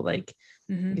painful. Like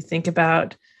you think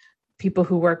about people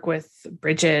who work with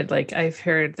Bridget, like I've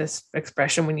heard this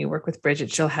expression, when you work with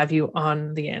Bridget, she'll have you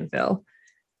on the anvil.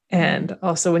 And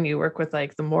also when you work with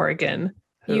like the Morrigan,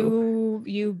 you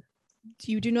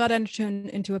do not enter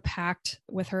into a pact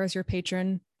with her as your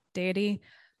patron deity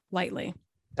lightly.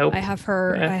 Nope. I have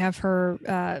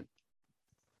her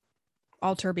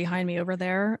altar behind me over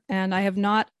there, and I have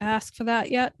not asked for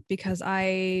that yet, because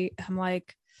I am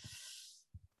like,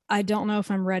 I don't know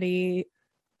if I'm ready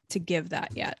to give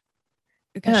that yet,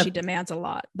 because she demands a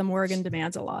lot. The Morrigan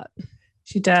demands a lot.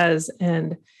 She does,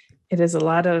 and it is a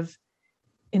lot of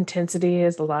intensity,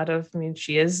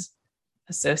 she is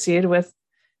associated with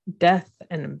death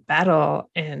and battle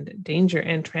and danger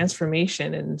and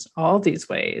transformation in all these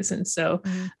ways. And so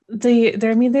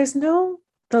there's no,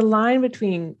 the line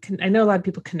between, I know a lot of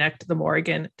people connect the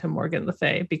Morrigan to Morgan Le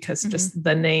Fay because just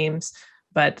the names,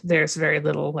 but there's very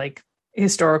little like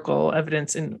historical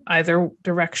evidence in either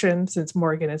direction, since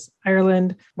Morgan is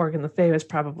Ireland, Morgan Le Fay was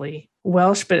probably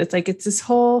Welsh, but it's this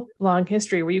whole long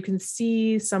history where you can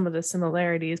see some of the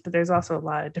similarities, but there's also a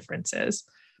lot of differences.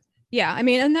 Yeah,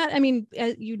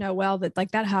 well, that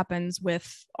like that happens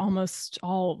with almost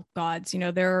all gods.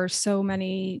 There are so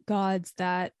many gods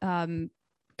that they're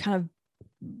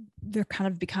kind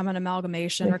of become an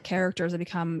amalgamation, or characters that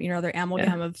become, they're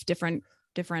amalgam of different.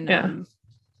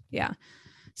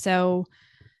 So,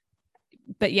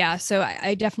 but yeah, so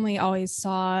I definitely always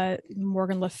saw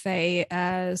Morgan Le Fay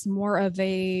as more of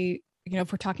a,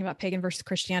 if we're talking about pagan versus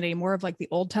Christianity, more of like the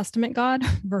Old Testament God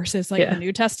versus like the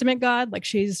New Testament God. Like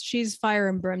she's fire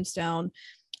and brimstone.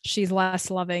 She's less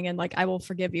loving and like, I will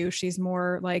forgive you. She's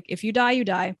more like, if you die, you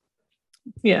die.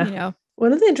 Yeah.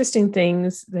 One of the interesting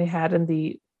things they had in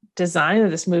the design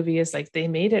of this movie is like, they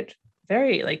made it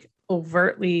very like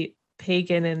overtly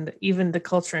pagan, and even the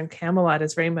culture in Camelot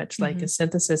is very much like a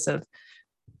synthesis of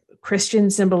Christian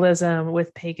symbolism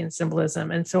with pagan symbolism.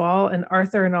 And so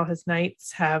Arthur and all his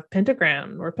knights have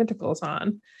pentagram or pentacles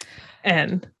on.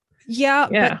 And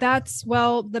but that's,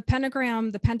 well, the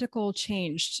pentacle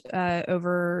changed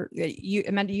over it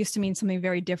used to mean something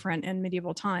very different in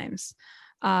medieval times.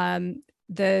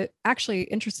 Actually,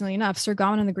 interestingly enough, Sir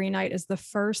Gawain and the Green Knight is the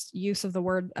first use of the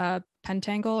word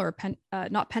pentangle, or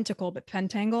not pentacle, but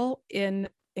pentangle in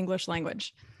English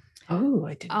language. Oh,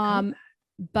 I didn't know that.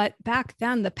 But back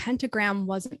then the pentagram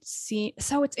wasn't seen.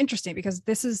 So it's interesting because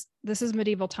this is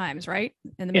medieval times, right?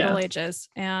 In the Middle Ages.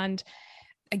 And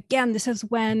again, this is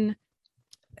when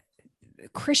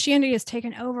Christianity has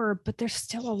taken over, but there's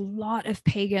still a lot of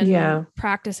pagan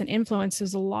practice and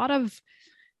influences, a lot of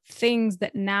things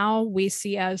that now we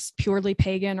see as purely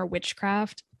pagan or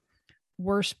witchcraft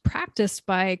were practiced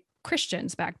by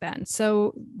Christians back then.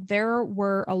 So there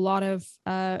were a lot of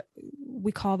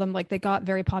we call them, like, they got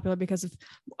very popular because of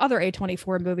other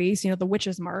A24 movies, the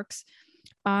witches marks.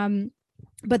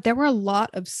 But there were a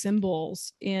lot of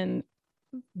symbols in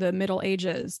the Middle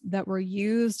Ages that were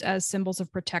used as symbols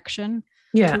of protection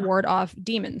to ward off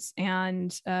demons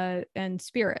and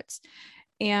spirits.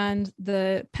 And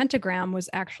the pentagram was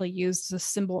actually used as a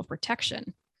symbol of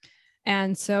protection.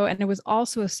 And it was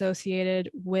also associated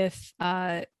with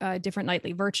different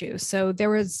knightly virtues. So there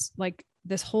was like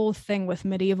this whole thing with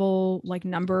medieval like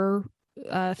number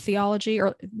theology,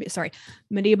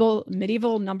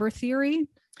 medieval number theory.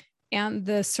 And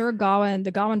the Sir Gawain,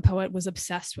 the Gawain poet, was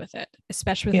obsessed with it,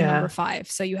 especially with the number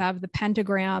 5. So you have the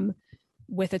pentagram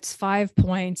with its 5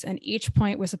 points, and each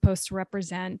point was supposed to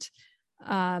represent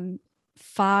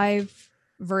 5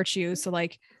 virtues. So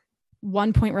like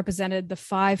 1 point represented the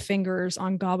 5 fingers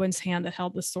on Gawain's hand that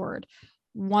held the sword.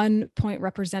 1 point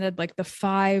represented like the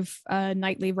 5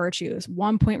 knightly virtues.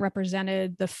 1 point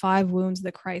represented the 5 wounds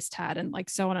that Christ had, and like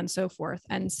so on and so forth.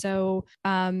 And so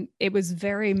it was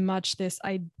very much this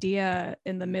idea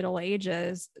in the Middle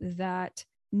Ages that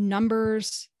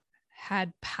numbers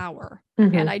had power.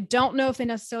 And I don't know if they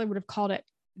necessarily would have called it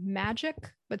magic,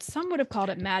 but some would have called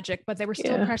it magic, but they were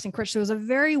still practicing Christian. So it was a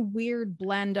very weird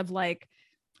blend of like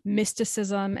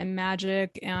mysticism and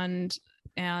magic and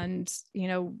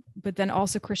but then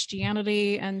also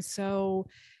Christianity. And so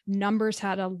numbers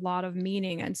had a lot of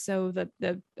meaning. And so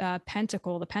the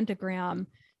pentagram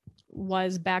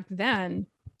was back then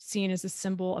seen as a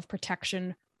symbol of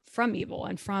protection from evil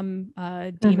and from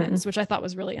demons, which I thought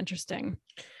was really interesting.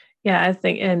 Yeah, I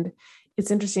think, and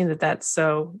it's interesting that that's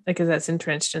so, like, because that's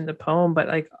entrenched in the poem, but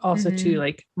like also to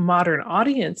like modern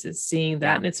audiences seeing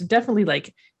that, and it's definitely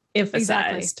like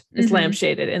emphasized, it's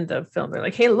lampshaded in the film. They're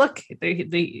like, hey, look,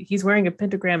 he's wearing a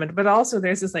pentagram, but also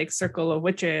there's this like circle of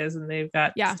witches, and they've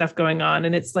got stuff going on,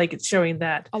 and it's like it's showing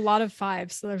that a lot of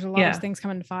 5s. So there's a lot of things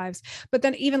coming to 5s, but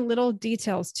then even little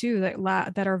details too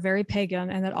that are very pagan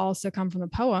and that also come from the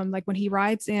poem. Like when he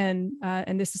rides in,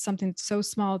 and this is something so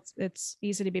small it's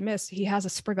easy to be missed. He has a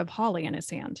sprig of holly in his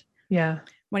hand.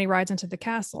 When he rides into the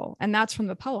castle, and that's from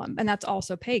the poem, and that's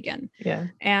also pagan.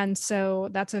 And so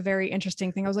that's a very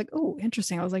interesting thing. I was like, oh,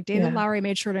 interesting. I was like, David Lowery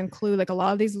made sure to include like a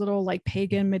lot of these little like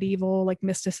pagan, medieval, like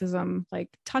mysticism, like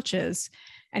touches.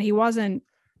 And he wasn't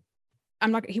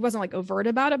like overt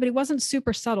about it, but he wasn't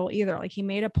super subtle either. Like he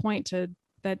made a point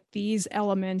that these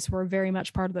elements were very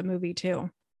much part of the movie too.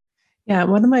 Yeah.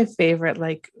 One of my favorite,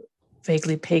 like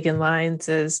vaguely pagan lines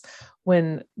is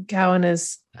when Gawain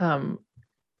is,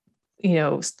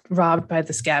 robbed by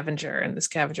the scavenger, and the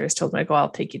scavenger is told, like, well, I'll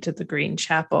take you to the Green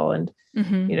Chapel. And,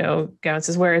 Gawain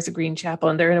says, where is the Green Chapel?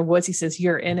 And they're in a woods. He says,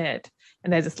 you're in it.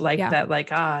 And I just like that,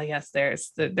 like, yes, there's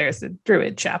the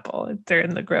Druid Chapel. They're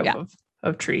in the grove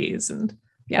of trees, and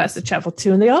that's the chapel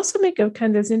too. And they also make a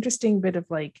kind of this interesting bit of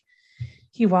like,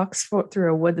 he walks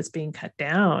through a wood that's being cut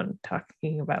down,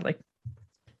 talking about like,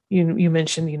 you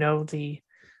mentioned, the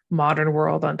modern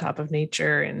world on top of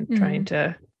nature and trying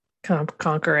to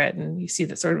conquer it, and you see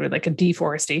that sort of like a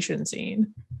deforestation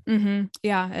scene.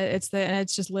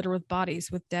 It's just littered with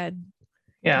bodies, with dead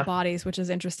bodies, which is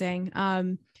interesting.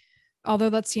 Although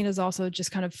that scene is also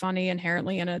just kind of funny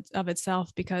inherently in it of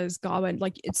itself, because Gawain,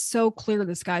 like, it's so clear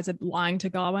this guy's lying to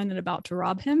Gawain and about to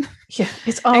rob him.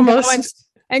 It's almost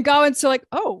and Gawain's so like,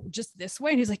 oh, just this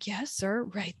way, and he's like, yes sir,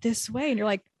 right this way. And you're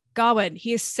like, Gawain,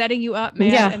 he is setting you up,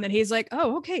 man. And then he's like,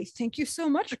 oh, okay, thank you so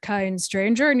much, kind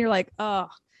stranger. And you're like, oh,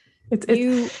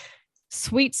 you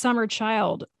sweet summer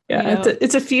child.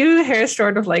 It's a few hairs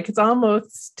short of like, it's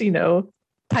almost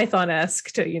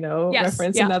Python-esque to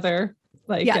reference another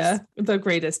like the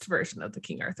greatest version of the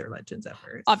King Arthur legends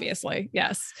ever, obviously.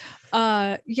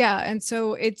 And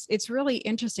so it's really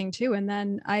interesting too. And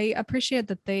then I appreciate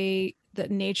that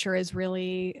nature is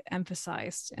really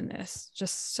emphasized in this.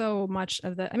 Just so much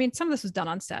of some of this was done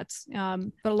on sets,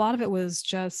 but a lot of it was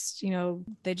just,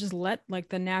 they just let like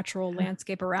the natural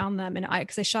landscape around them. And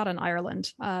because they shot in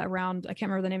Ireland, around, I can't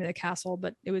remember the name of the castle,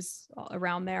 but it was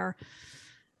around there.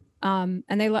 And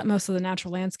they let most of the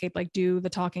natural landscape like do the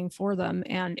talking for them.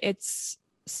 And it's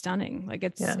stunning. Like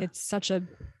it's such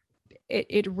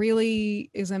it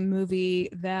really is a movie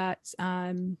that,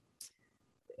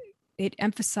 it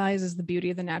emphasizes the beauty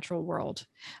of the natural world.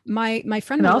 My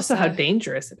friend And Melissa, also how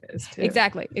dangerous it is too.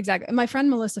 Exactly. My friend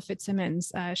Melissa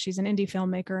Fitzsimmons, she's an indie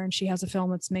filmmaker, and she has a film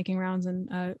that's making rounds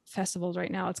in festivals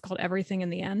right now. It's called Everything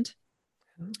in the End.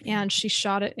 Okay. And she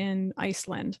shot it in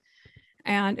Iceland.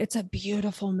 And it's a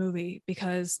beautiful movie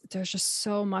because there's just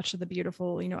so much of the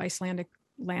beautiful, Icelandic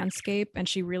landscape. And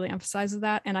she really emphasizes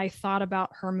that. And I thought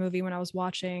about her movie when I was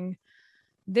watching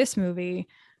this movie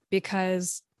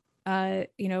because,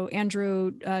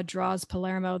 Andrew Draws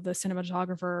Palermo, the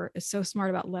cinematographer, is so smart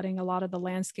about letting a lot of the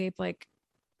landscape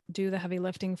do the heavy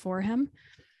lifting for him.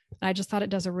 And I just thought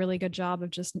it does a really good job of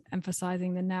just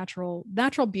emphasizing the natural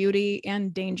beauty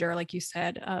and danger, like you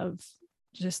said, of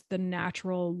just the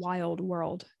natural wild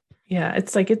world. Yeah,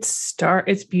 it's like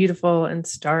it's beautiful and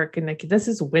stark, and like this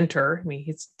is winter. I mean,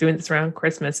 he's doing this around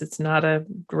Christmas. It's not a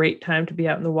great time to be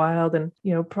out in the wild, and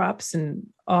props and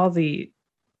all the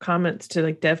comments to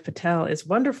like Dev Patel is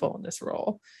wonderful in this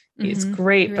role. He's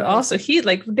great, really. But also he,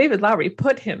 like David Lowery,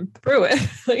 put him through it.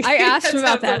 Like, I asked him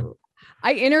about that.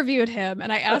 I interviewed him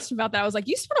and I asked him about that. I was like,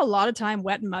 you spent a lot of time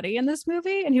wet and muddy in this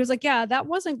movie. And he was like, yeah, that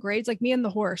wasn't great. It's like me and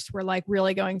the horse were like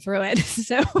really going through it.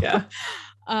 So yeah.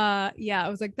 I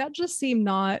was like, that just seemed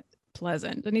not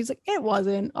pleasant. And he's like, it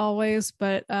wasn't always,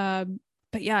 but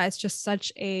yeah, it's just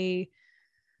such a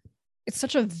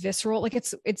visceral, like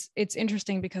it's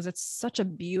interesting because it's such a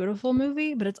beautiful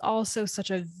movie, but it's also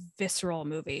such a visceral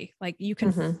movie. Like you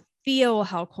can feel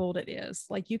how cold it is.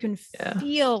 Like you can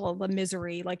feel the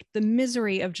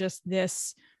misery of just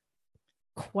this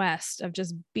quest of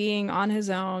just being on his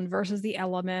own versus the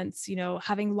elements,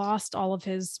 having lost all of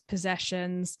his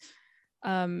possessions,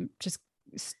 just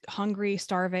hungry,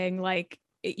 starving,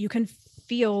 you can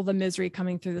feel the misery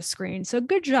coming through the screen. So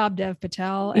good job, Dev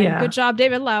Patel, and good job,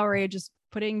 David Lowery, just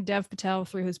putting Dev Patel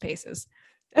through his paces.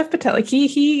 Dev Patel, like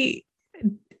he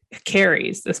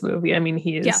carries this movie. I mean,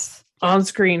 he is on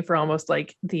screen for almost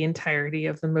like the entirety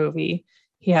of the movie.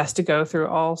 He has to go through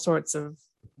all sorts of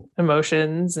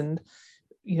emotions and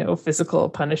physical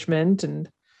punishment, and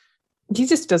he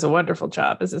just does a wonderful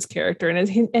job as his character.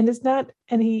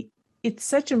 It's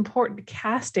such important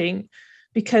casting,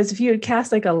 because if you had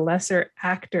cast like a lesser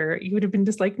actor, you would have been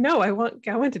just like, no, I want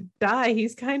to die.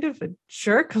 He's kind of a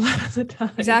jerk a lot of the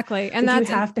time. Exactly. And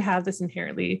you have to have this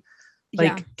inherently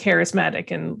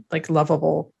charismatic and like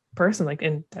lovable person.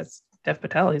 And that's Dev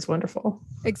Patel. He's wonderful.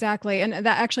 Exactly. And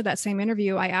that same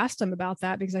interview, I asked him about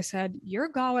that because I said, you're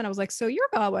Gawain. I was like, so you're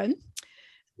Gawain,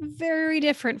 very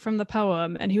different from the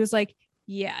poem. And he was like,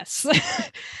 yes.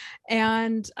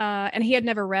 and he had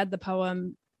never read the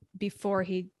poem before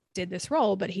he did this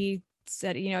role, but he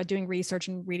said, doing research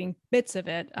and reading bits of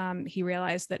it, he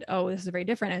realized that, this is very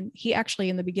different. And he actually,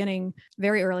 in the beginning,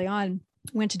 very early on,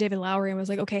 went to David Lowery and was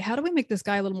like, okay, how do we make this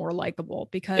guy a little more likable?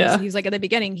 Because he's like, at the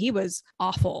beginning, he was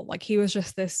awful. Like he was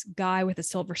just this guy with a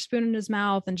silver spoon in his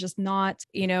mouth and just not,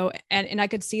 and I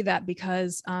could see that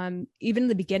because even in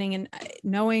the beginning and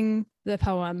knowing the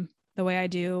poem the way I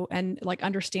do, and like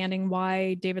understanding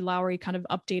why David Lowery kind of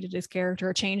updated his character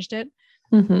or changed it.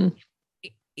 Mm-hmm.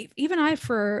 Even I,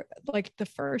 for like the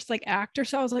first act or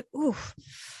so, I was like, ooh,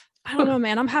 I don't know,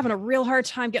 man. I'm having a real hard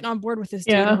time getting on board with this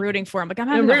dude and rooting for him. Like I'm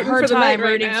having a hard time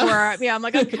rooting for him. Yeah, I'm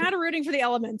like, I'm kind of rooting for the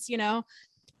elements,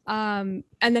 And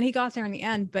then he got there in the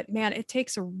end. But man, it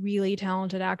takes a really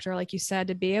talented actor, like you said,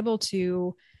 to be able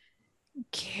to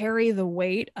carry the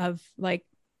weight of like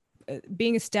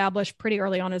being established pretty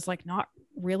early on as like not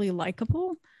really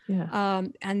likable. Yeah.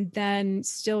 And then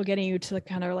still getting you to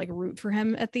kind of like root for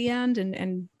him at the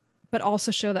end but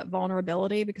also show that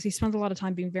vulnerability, because he spends a lot of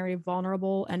time being very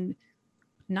vulnerable and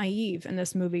naive in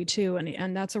this movie too.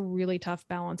 And that's a really tough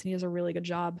balance. And he does a really good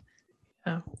job.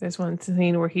 Oh, there's one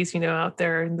scene where he's, out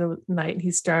there in the night and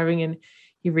he's starving and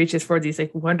he reaches for these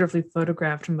like wonderfully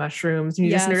photographed mushrooms. And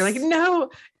you're like, no,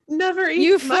 never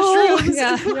eat mushrooms.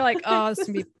 Yeah. And you're like, oh, this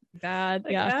can be bad.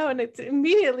 Like, no, and it's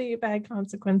immediately bad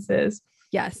consequences.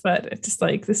 Yes. But it's just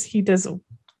like this, he does a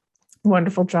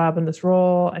wonderful job in this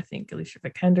role. I think Alicia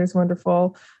Vikander is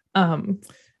wonderful.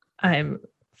 I'm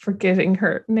forgetting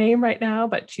her name right now,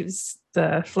 but she was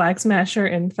the flag smasher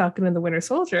in Falcon and the Winter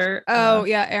Soldier.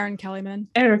 Erin Kellyman.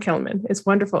 Erin Kellyman is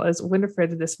wonderful as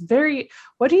Winifred.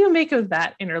 What do you make of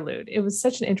that interlude? It was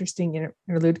such an interesting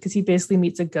interlude because he basically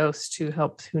meets a ghost who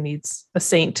needs a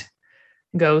saint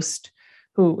ghost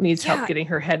who needs help getting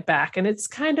her head back. And it's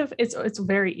kind of, it's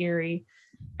very eerie.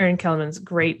 Erin Kellyman's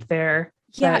great there.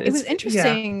 Yeah, it was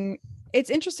interesting. Yeah. It's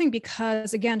interesting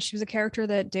because, again, she was a character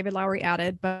that David Lowery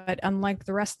added, but unlike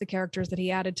the rest of the characters that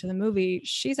he added to the movie,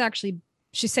 she's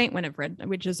Saint Winifred,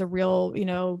 which is a real,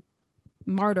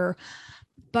 martyr.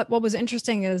 But what was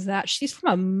interesting is that she's from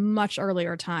a much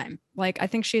earlier time. Like I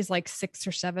think she's like 6th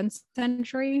or 7th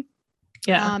century.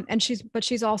 Yeah. And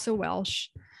she's also Welsh.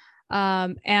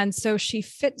 And so she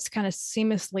fits kind of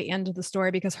seamlessly into the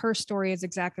story because her story is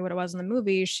exactly what it was in the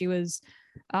movie. She was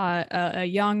a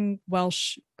young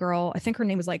Welsh girl. I think her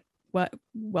name was like what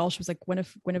Welsh was like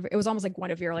Guinevere. It was almost like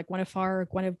Guinevere, like Guinevere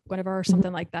or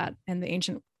something like that in the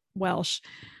ancient Welsh.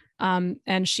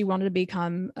 And she wanted to be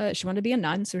a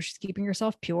nun, so she's keeping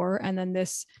herself pure. And then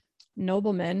this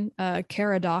nobleman,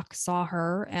 Caradoc, saw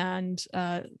her and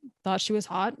thought she was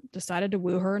hot, decided to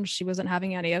woo her, and she wasn't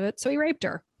having any of it, so he raped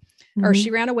her. Or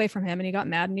she ran away from him and he got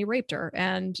mad and he raped her.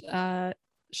 And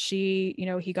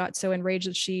he got so enraged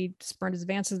that she spurned his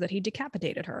advances that he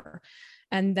decapitated her.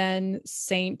 And then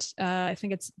I'm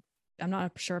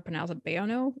not sure I pronounce it,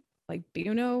 Beuno,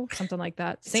 something like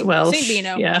that. Saint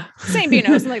Beuno. Yeah. Saint Beuno,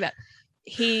 something like that.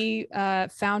 He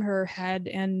found her head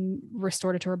and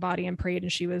restored it to her body and prayed,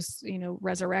 and she was,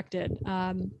 resurrected.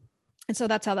 And so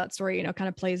that's how that story, kind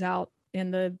of plays out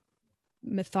in the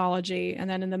mythology. And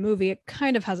then in the movie, it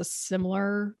kind of has a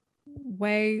similar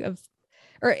way of,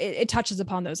 or it touches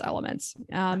upon those elements.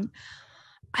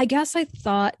 I guess I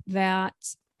thought that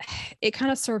it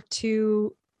kind of served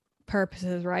two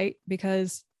purposes, right?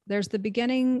 Because there's the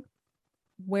beginning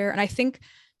where, and I think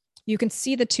you can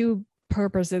see the two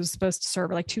purposes it was supposed to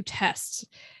serve, like two tests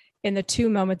in the two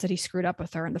moments that he screwed up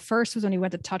with her. And the first was when he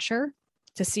went to touch her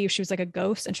to see if she was like a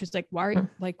ghost, and she was like, why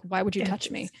would you touch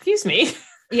me? Excuse me.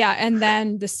 Yeah. And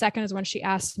then the second is when she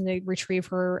asked him to retrieve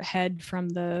her head from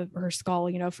her skull,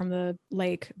 from the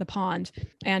lake, the pond.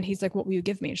 And he's like, what will you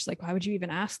give me? And she's like, why would you even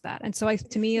ask that? And so I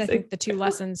think the two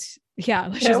lessons, why are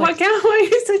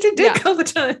you such a dick all the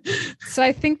time? So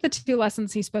I think the two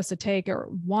lessons he's supposed to take are,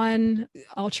 one,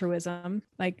 altruism.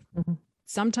 Like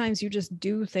sometimes you just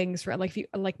do things for, like, if you,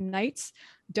 like, knights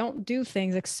don't do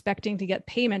things expecting to get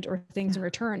payment or things in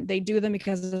return. They do them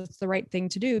because it's the right thing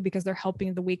to do, because they're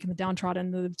helping the weak and the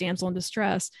downtrodden, the damsel in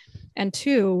distress. And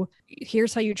two,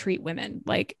 here's how you treat women.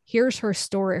 Like, here's her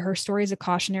story. Her story is a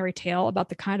cautionary tale about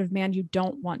the kind of man you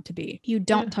don't want to be. You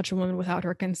don't touch a woman without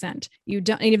her consent. You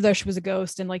don't, even though she was a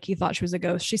ghost and like he thought she was a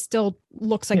ghost, she still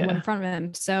looks like one in front of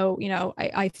him. So,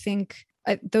 I think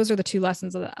those are the two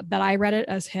lessons that I read it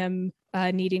as him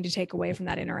needing to take away from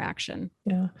that interaction.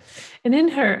 Yeah. And in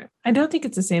her, I don't think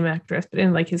it's the same actress, but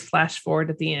in like his flash forward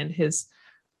at the end, his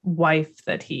wife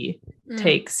that he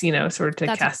takes, sort of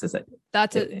to cast as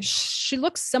she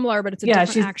looks similar, but it's a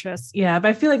different actress. Yeah. But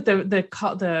I feel like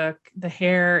the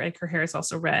hair, like her hair is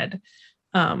also red.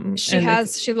 She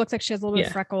looks like she has a little bit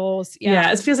of freckles.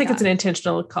 Yeah. It feels like it's an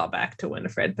intentional callback to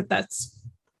Winifred, but that's,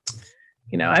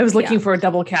 I was looking for a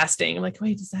double casting. I'm like,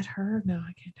 wait, is that her? No,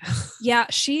 I can't tell. Yeah,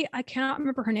 I cannot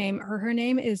remember her name. Her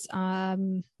name is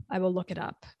I will look it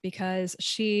up because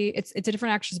it's a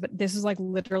different actress, but this is like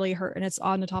literally her, and it's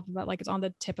on the top of it, like it's on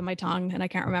the tip of my tongue and I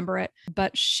can't remember it.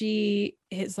 But she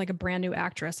is like a brand new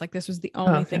actress. Like this was the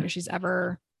only thing she's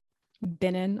ever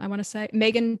been in, I want to say.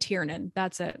 Megan Tiernan,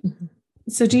 that's it.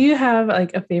 So do you have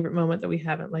like a favorite moment that we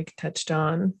haven't like touched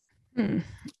on? We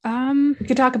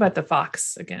could talk about the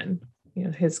fox again.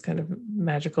 His kind of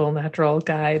magical natural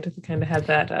guide kind of had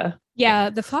that.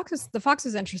 The fox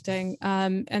is interesting.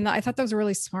 And I thought that was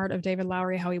really smart of David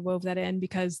Lowery, how he wove that in,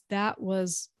 because that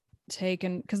was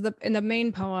taken, because in the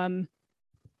main poem,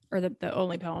 or the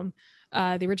only poem,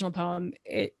 the original poem,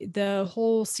 the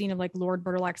whole scene of like Lord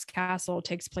Bertilac's castle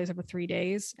takes place over 3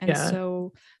 days. And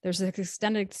so there's this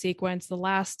extended sequence. The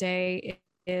last day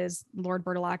is Lord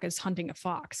Bertilac is hunting a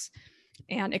fox.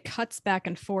 And it cuts back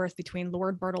and forth between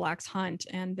Lord Bertilac's hunt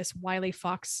and this wily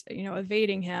fox,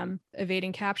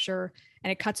 evading capture.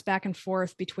 And it cuts back and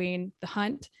forth between the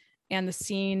hunt and the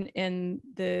scene in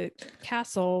the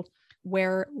castle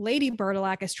where Lady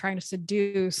Bertilac is trying to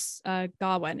seduce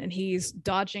Gawain, and he's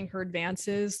dodging her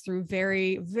advances through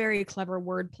very, very clever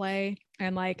wordplay.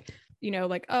 And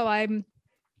oh,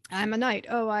 I'm a knight.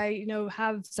 Oh, I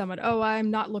have someone. Oh, I'm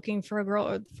not looking for a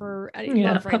girl for any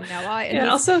love right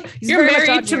now. Also, you're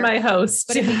married to my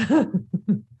host.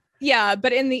 But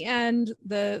but in the end,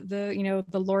 the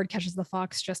Lord catches the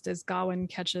fox just as Gawain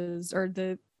catches, or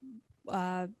the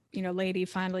lady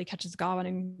finally catches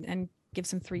Gawain and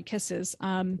gives him 3 kisses.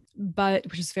 But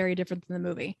which is very different than the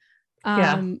movie.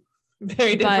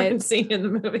 Very different scene in the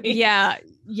movie. Yeah.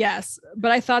 Yes.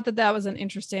 But I thought that was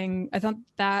I thought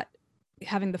that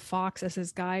having the fox as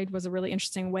his guide was a really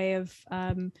interesting way of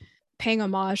paying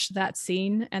homage to that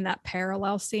scene and that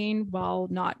parallel scene while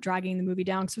not dragging the movie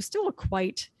down. So it was still a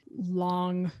quite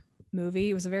long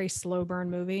movie. It was a very slow burn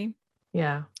movie.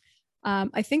 Yeah.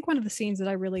 I think one of the scenes that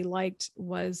I really liked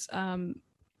was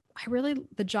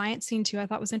the giant scene too, I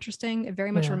thought was interesting. It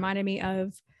very much reminded me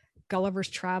of Gulliver's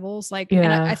Travels. Like, yeah.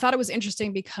 and I thought it was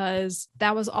interesting because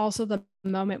that was also the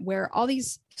moment where all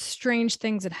these strange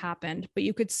things had happened, but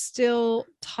you could still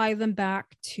tie them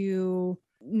back to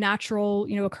natural,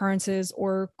 occurrences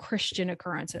or Christian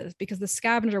occurrences, because the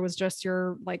scavenger was just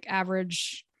your like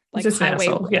average, like he's highway.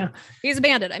 He's a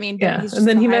bandit. I mean, he's and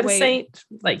then he met a saint.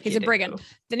 Like he's a brigand.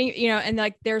 Then he, and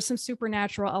like there's some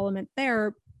supernatural element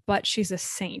there, but she's a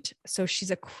saint, so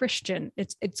she's a Christian.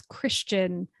 It's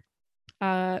Christian,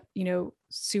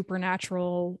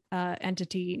 supernatural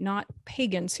entity, not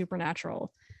pagan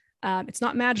supernatural. It's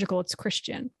not magical, it's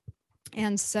Christian.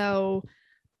 And so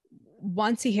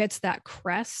once he hits that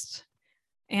crest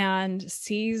and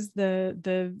sees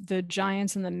the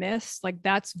giants in the mist, like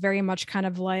that's very much kind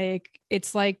of like,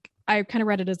 it's like, I kind of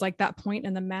read it as like that point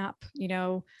in the map,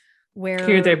 where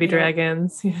here there be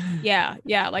dragons. Yeah.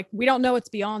 Like we don't know what's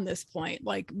beyond this point.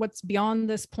 Like what's beyond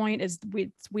this point is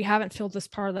we haven't filled this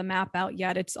part of the map out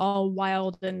yet. It's all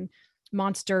wild and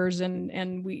monsters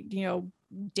and we,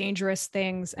 dangerous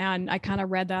things. And I kind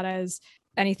of read that as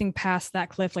anything past that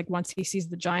cliff, like once he sees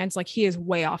the giants, like he is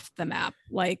way off the map.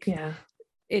 Like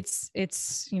it's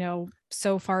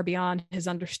so far beyond his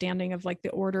understanding of like the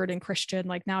ordered and Christian.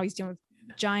 Like now he's dealing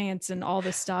with giants and all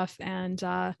this stuff. And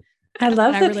I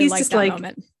love that really he's just like,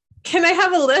 moment. Can I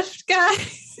have a lift,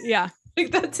 guys? Yeah.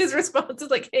 Like that's his response, is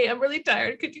like, hey, I'm really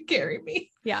tired. Could you carry me?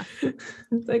 Yeah.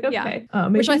 It's like, okay. Yeah.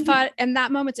 Which I thought, and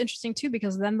that moment's interesting too,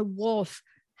 because then the wolf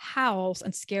howls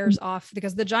and scares off,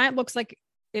 because the giant looks like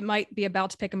it might be about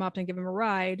to pick him up and give him a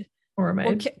ride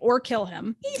or kill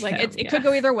him. Like it could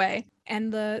go either way.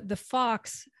 And the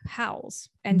fox howls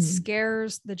and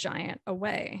scares the giant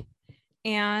away.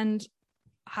 And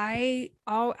I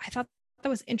thought that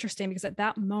was interesting, because at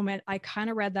that moment, I kind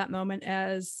of read that moment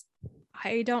as,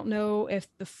 I don't know if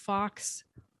the fox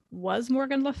was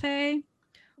Morgan Le Fay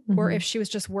or if she was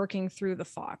just working through the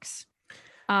fox.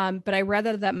 But I read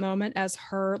that at that moment as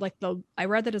her, like I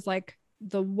read that as like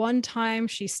the one time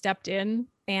she stepped in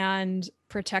and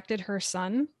protected her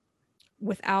son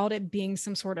without it being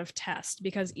some sort of test,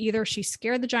 because either she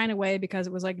scared the giant away because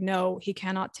it was like, no, he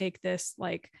cannot take this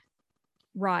like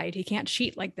ride. He can't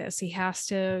cheat like this. He has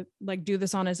to like do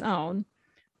this on his own,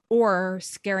 or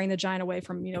scaring the giant away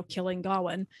from, killing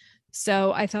Gawain.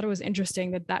 So I thought it was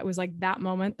interesting that was like that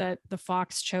moment that the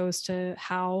fox chose to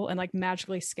howl and like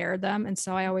magically scared them. And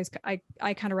so I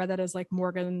kind of read that as like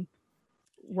Morgan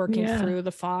working through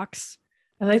the fox.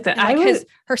 I like that. And like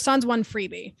her son's one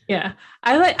freebie. Yeah.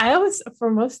 I always, for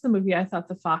most of the movie, I thought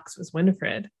the fox was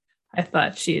Winifred. I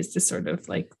thought she is just sort of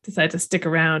like decided to stick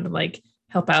around and like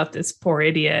help out this poor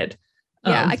idiot.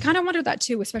 Yeah, I kind of wondered that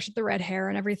too, especially the red hair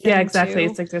and everything. Yeah, exactly.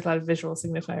 Too. It's like there's a lot of visual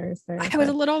signifiers there. I was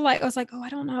like, oh, I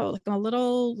don't know. Like I'm a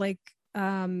little like,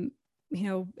 ambiguous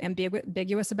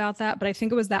about that. But I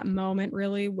think it was that moment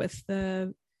really with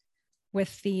the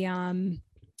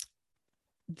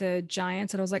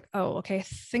giants. And I was like, oh, okay, I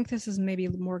think this is maybe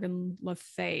Morgan Le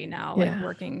Fay now, like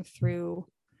working through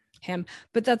him.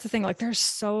 But that's the thing, like there's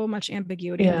so much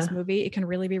ambiguity in this movie. It can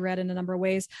really be read in a number of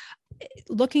ways.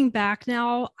 Looking back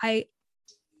now,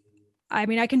 I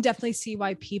mean, I can definitely see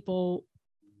why people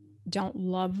don't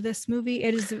love this movie.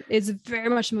 It's very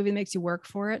much a movie that makes you work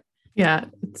for it. Yeah,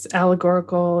 it's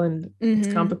allegorical and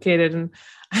it's complicated. And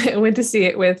I went to see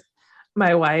it with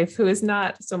my wife, who is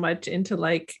not so much into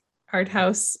like art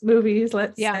house movies,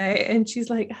 let's say. And she's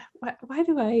like, why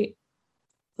do I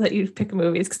let you pick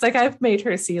movies? Because like I've made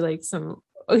her see like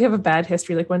we have a bad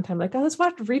history. Like one time, like, oh, let's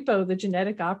watch Repo, the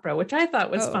genetic opera, which I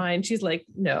thought was fine. She's like,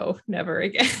 no, never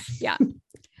again. Yeah.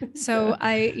 So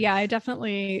I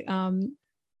definitely, there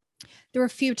were a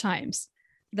few times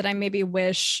that I maybe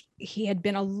wish he had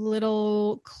been a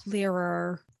little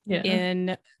clearer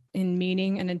in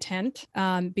meaning and intent,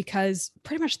 because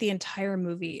pretty much the entire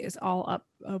movie is all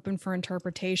open for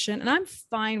interpretation. And I'm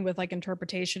fine with like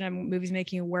interpretation and movies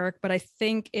making it work, but I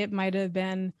think it might have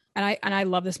been, and I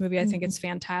love this movie. I think it's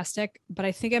fantastic, but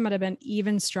I think it might have been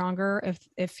even stronger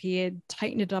if he had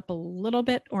tightened it up a little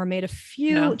bit or made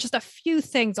just a few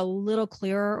things a little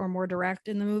clearer or more direct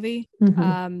in the movie.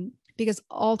 Because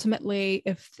ultimately,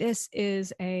 if this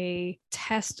is a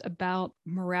test about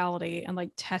morality and like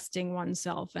testing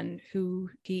oneself and who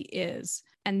he is,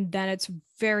 and then it's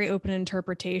very open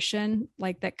interpretation,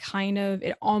 like that kind of,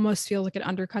 it almost feels like it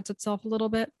undercuts itself a little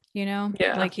bit,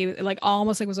 like he like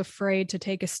almost like was afraid to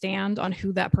take a stand on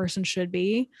who that person should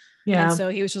be. Yeah. And so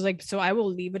he was just like, so I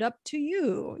will leave it up to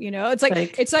you. It's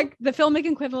like the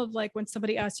filmmaking equivalent of like when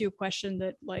somebody asks you a question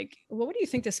that like, well, what do you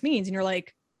think this means? And you're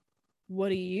like, what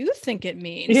do you think it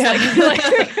means?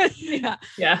 Yeah.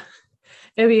 Yeah.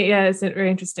 Maybe, yeah, it's very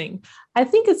interesting. I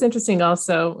think it's interesting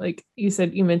also, like you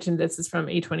said, you mentioned this is from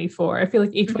A24. I feel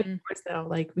like A24 is now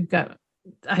like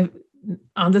I've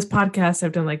on this podcast,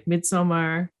 I've done like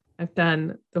Midsommar, I've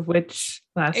done The Witch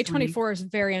last A24 week. is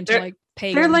very into like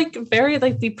pagan. They're like very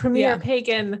like the premier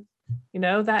pagan,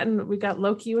 that, and we got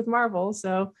Loki with Marvel.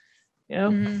 So,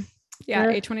 yeah,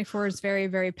 A24 is very,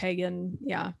 very pagan.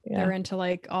 Yeah. They're into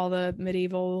like all the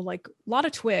medieval, like a lot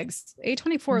of twigs.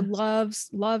 A24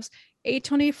 loves.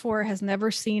 A24 has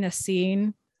never seen a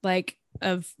scene like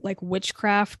of like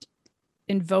witchcraft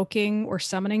invoking or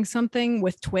summoning something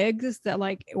with twigs that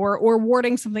like or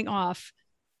warding something off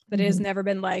that has never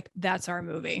been like, that's our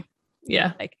movie.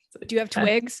 Yeah. Like, do you have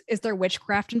twigs? Is there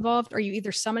witchcraft involved? Are you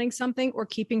either summoning something or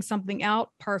keeping something out?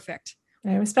 Perfect.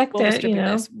 I respect we'll it. Distribute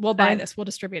this. We'll buy this. We'll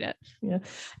distribute it. Yeah.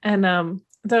 And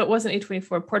though it wasn't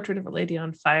A24, Portrait of a Lady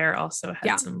on Fire also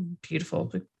had some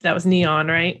beautiful, that was neon,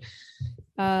 right?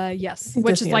 Yes.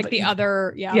 Which is like the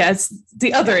other, it's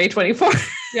the other A24.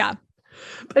 Yeah.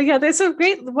 But yeah, there's some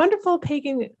great, wonderful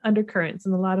pagan undercurrents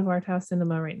in a lot of art house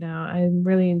cinema right now. I'm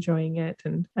really enjoying it,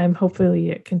 and I'm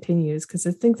hopefully it continues, because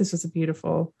I think this was a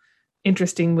beautiful,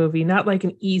 interesting movie. Not like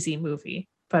an easy movie,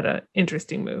 but an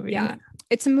interesting movie. Yeah,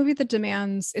 it's a movie that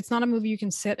demands. It's not a movie you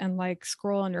can sit and like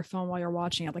scroll on your phone while you're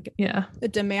watching it. Like,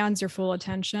 it demands your full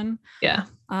attention. Yeah.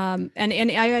 And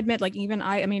I admit, like, even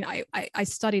I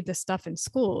studied this stuff in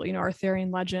school,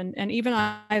 Arthurian legend, and even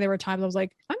there were times I was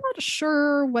like, I'm not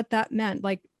sure what that meant.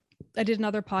 Like, I did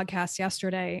another podcast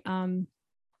yesterday, the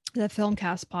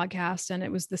Filmcast podcast, and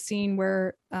it was the scene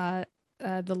where the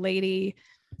lady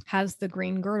has the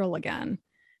green girdle again.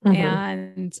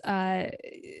 And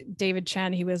David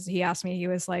Chen, he asked me, he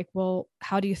was like, well,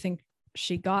 how do you think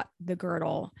she got the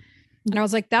girdle? And I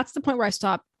was like, that's the point where I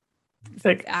stopped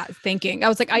thinking. I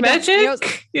was like, I was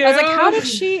like, how did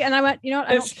she? And I went,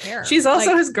 I don't care. She's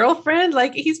also his girlfriend.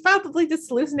 Like, he's probably just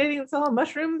hallucinating with all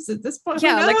mushrooms at this point.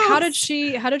 Yeah, like how did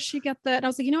she get that? And I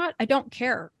was like, you know what? I don't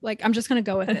care. Like, I'm just gonna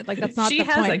go with it. Like, that's not the point.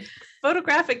 She has like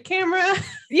photographic camera.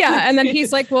 Yeah, and then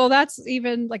he's like, well, that's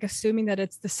even like assuming that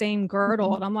it's the same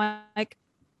girdle, and I'm like,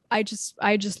 I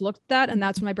just looked at that, and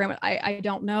that's when my brain went, I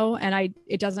don't know, and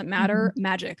it doesn't matter.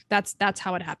 Magic. That's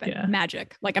how it happened. Yeah.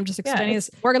 Magic. Like, I'm just explaining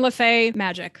this. Morgan Le Fay,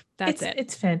 magic. That's it.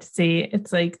 It's fantasy.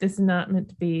 It's like, this is not meant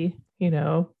to be,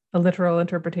 a literal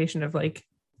interpretation of like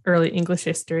early English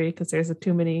history, because there's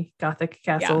too many Gothic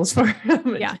castles for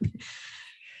him. Yeah.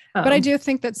 But I do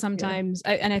think that sometimes,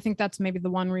 and I think that's maybe the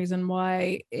one reason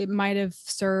why it might have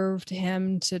served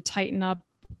him to tighten up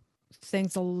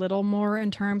things a little more in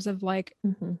terms of like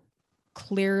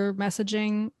clear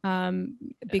messaging,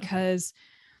 because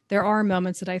there are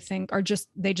moments that I think are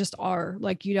they just are,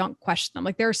 like, you don't question them.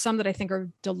 Like, there are some that I think are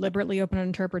deliberately open to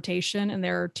interpretation, and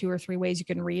there are 2 or 3 ways you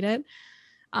can read it.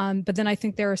 But then I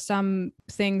think there are some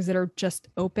things that are just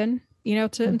open,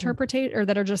 to interpretate, or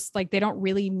that are just like, they don't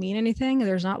really mean anything.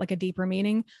 There's not like a deeper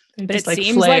meaning, but it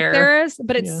seems like there is,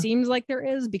 seems like there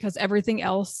is, because everything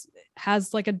else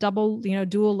has like a dual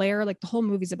layer. Like, the whole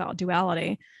movie's about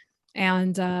duality.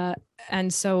 And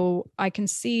so I can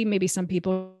see maybe some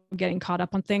people getting caught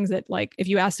up on things that, like, if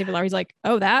you ask David Lowery, he's like,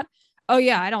 oh,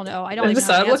 yeah, I don't know. I don't even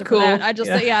have an answer for that. I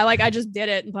just, I just did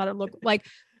it and thought it looked like,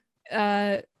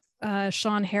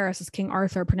 Sean Harris is King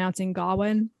Arthur pronouncing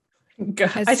Gawain.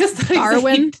 I just thought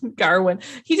Garwin.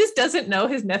 He just doesn't know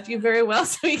his nephew very well,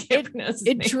 so he can't pronounce his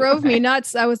name. It drove me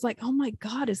nuts. I was like, oh my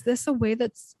God, is this a way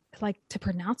that's like to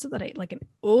pronounce it that I like, an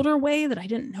older way that I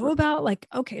didn't know about? Like,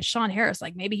 okay, Sean Harris,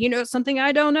 like, maybe he knows something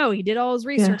I don't know. He did all his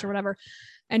research or whatever.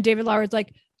 And David Lowery's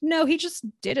like, no, he just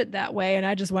did it that way. And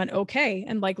I just went, okay,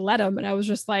 and like let him. And I was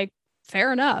just like,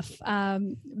 fair enough.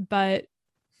 But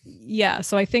yeah,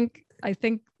 so I think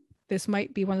this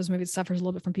might be one of those movies that suffers a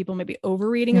little bit from people maybe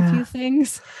overreading a few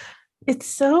things. It's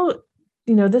so,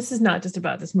 this is not just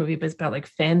about this movie, but it's about like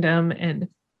fandom and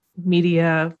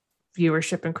media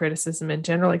viewership and criticism in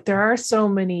general. Like, there are so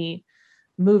many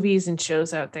movies and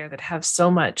shows out there that have so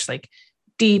much like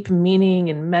deep meaning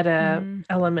and meta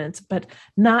elements, but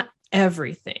not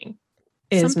everything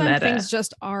is sometimes meta. Things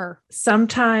just are.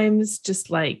 Sometimes just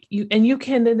like and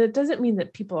it doesn't mean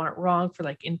that people aren't wrong for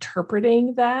like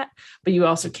interpreting that, but you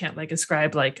also can't like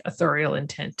ascribe like authorial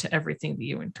intent to everything that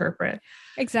you interpret.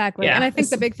 Exactly. Yeah, and I think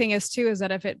the big thing is too, is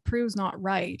that if it proves not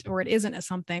right, or it isn't as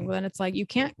something, well, then it's like, you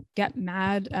can't get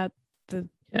mad at the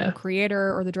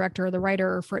creator or the director or the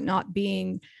writer for it not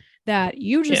being that.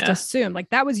 You just assumed like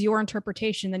that was your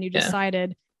interpretation. Then you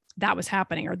decided that was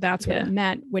happening, or that's what it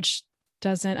meant, which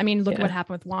doesn't, I mean, look what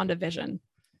happened with WandaVision.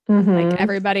 Like,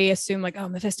 everybody assumed like, oh,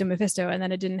 Mephisto, and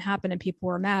then it didn't happen and people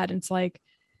were mad. And it's like,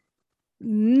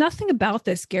 nothing about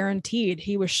this guaranteed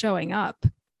he was showing up.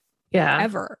 Yeah.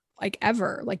 ever.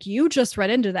 Like you just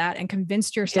read into that and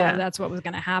convinced yourself Yeah. that's what was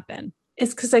going to happen.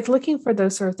 It's because like looking for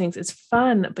those sort of things is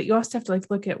fun, but you also have to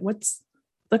like look at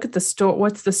the story.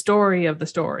 What's the story of the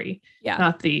story? Yeah.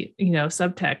 Not the,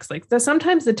 subtext. Like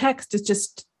sometimes the text is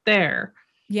just there.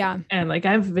 Yeah. And like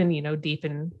I've been, deep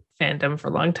in fandom for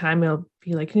a long time. It'll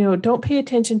be like, don't pay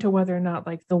attention to whether or not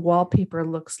like the wallpaper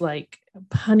looks like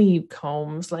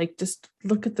honeycombs. Like just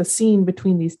look at the scene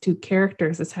between these two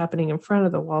characters that's happening in front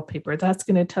of the wallpaper. That's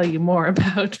going to tell you more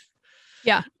about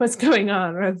what's going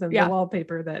on rather than the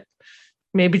wallpaper that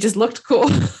maybe just looked cool.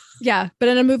 Yeah. But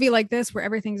in a movie like this, where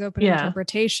everything's open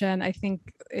interpretation, I think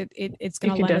it's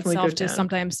going to lend itself to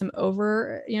sometimes some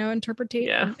over,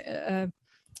 interpretation,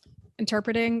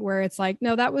 interpreting, where it's like,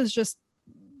 no, that was just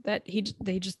that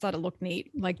they just thought it looked neat.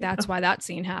 Like that's why that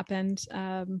scene happened.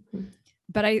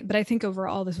 But I think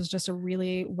overall this was just a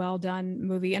really well done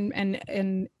movie, and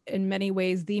in many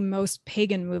ways the most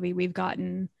pagan movie we've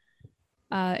gotten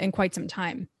in quite some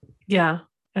time. Yeah,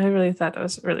 I really thought that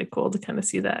was really cool to kind of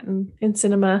see that in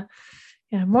cinema.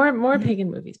 Yeah, more pagan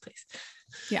movies, please.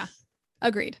 Yeah,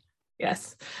 agreed.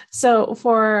 Yes. So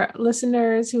for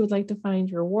listeners who would like to find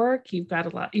your work, you've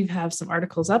got you have some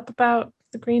articles up about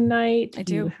the Green Knight. I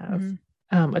do. You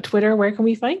have a Twitter. Where can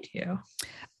we find you?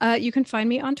 You can find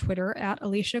me on Twitter at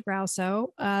Alisha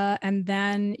Grauso. And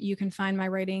then you can find my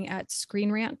writing at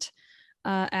Screen Rant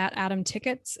at Adam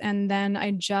Tickets. And then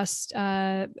I just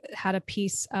had a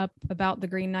piece up about the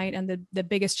Green Knight and the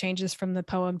biggest changes from the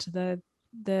poem to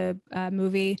the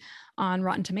movie on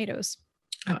Rotten Tomatoes.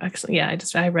 Oh, excellent. Yeah,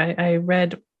 I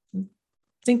read I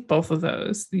think both of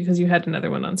those because you had another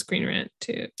one on Screen Rant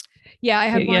too. Yeah, I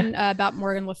had one about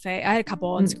Morgan Le Fay. I had a couple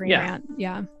on Screen Rant.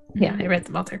 Yeah. Yeah, I read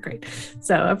them all. They're great.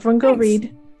 So everyone go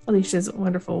read Alicia's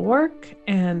wonderful work,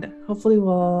 and hopefully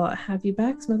we'll have you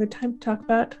back some other time to talk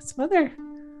about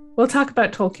we'll talk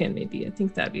about Tolkien maybe. I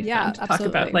think that'd be fun to talk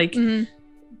about like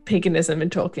paganism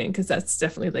and Tolkien, because that's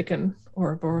definitely like an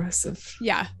Ouroboros of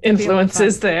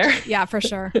influences there. Yeah, for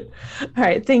sure. All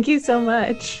right. Thank you so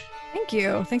much. Thank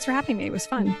you. Thanks for having me. It was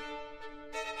fun.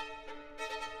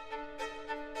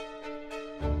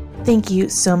 Thank you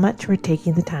so much for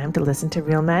taking the time to listen to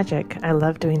Real Magic. I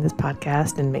love doing this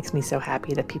podcast and it makes me so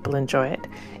happy that people enjoy it.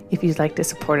 If you'd like to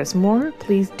support us more,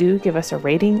 please do give us a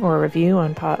rating or a review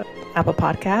on Apple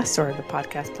Podcasts or the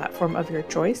podcast platform of your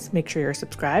choice. Make sure you're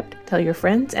subscribed. Tell your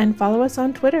friends and follow us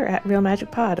on Twitter at Real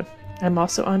Magic Pod. I'm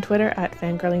also on Twitter at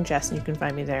FangirlingJess, and you can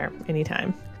find me there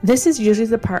anytime. This is usually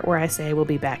the part where I say we'll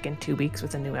be back in 2 weeks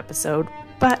with a new episode,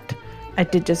 but I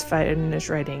did just finish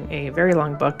writing a very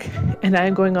long book, and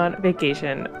I'm going on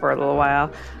vacation for a little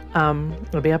while.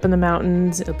 It'll be up in the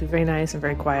mountains. It'll be very nice and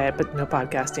very quiet, but no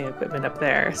podcasting equipment up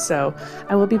there. So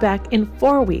I will be back in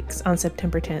 4 weeks on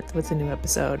September 10th with a new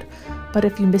episode. But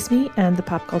if you miss me and the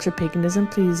pop culture paganism,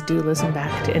 please do listen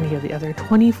back to any of the other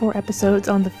 24 episodes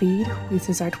on the feed. This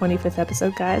is our 25th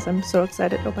episode, guys. I'm so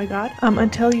excited. Oh my God.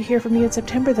 Until you hear from me in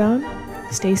September, though,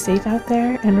 stay safe out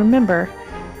there. And remember,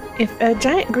 if a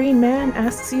giant green man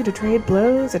asks you to trade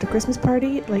blows at a Christmas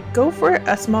party, like go for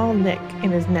a small nick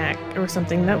in his neck or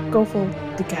something. No, go full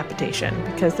decapitation,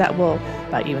 because that will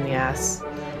bite you in the ass,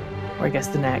 or I guess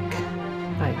the neck.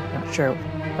 I'm not sure.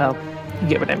 Well, you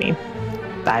get what I mean.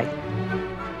 Bye.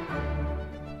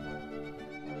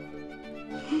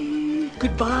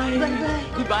 Goodbye. Bye-bye.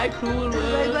 Goodbye, cruel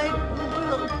world.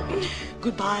 Bye-bye.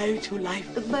 Goodbye to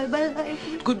life. Bye-bye.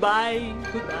 Goodbye.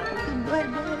 Goodbye.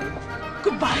 Bye-bye.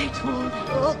 Goodbye to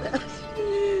all. Oh,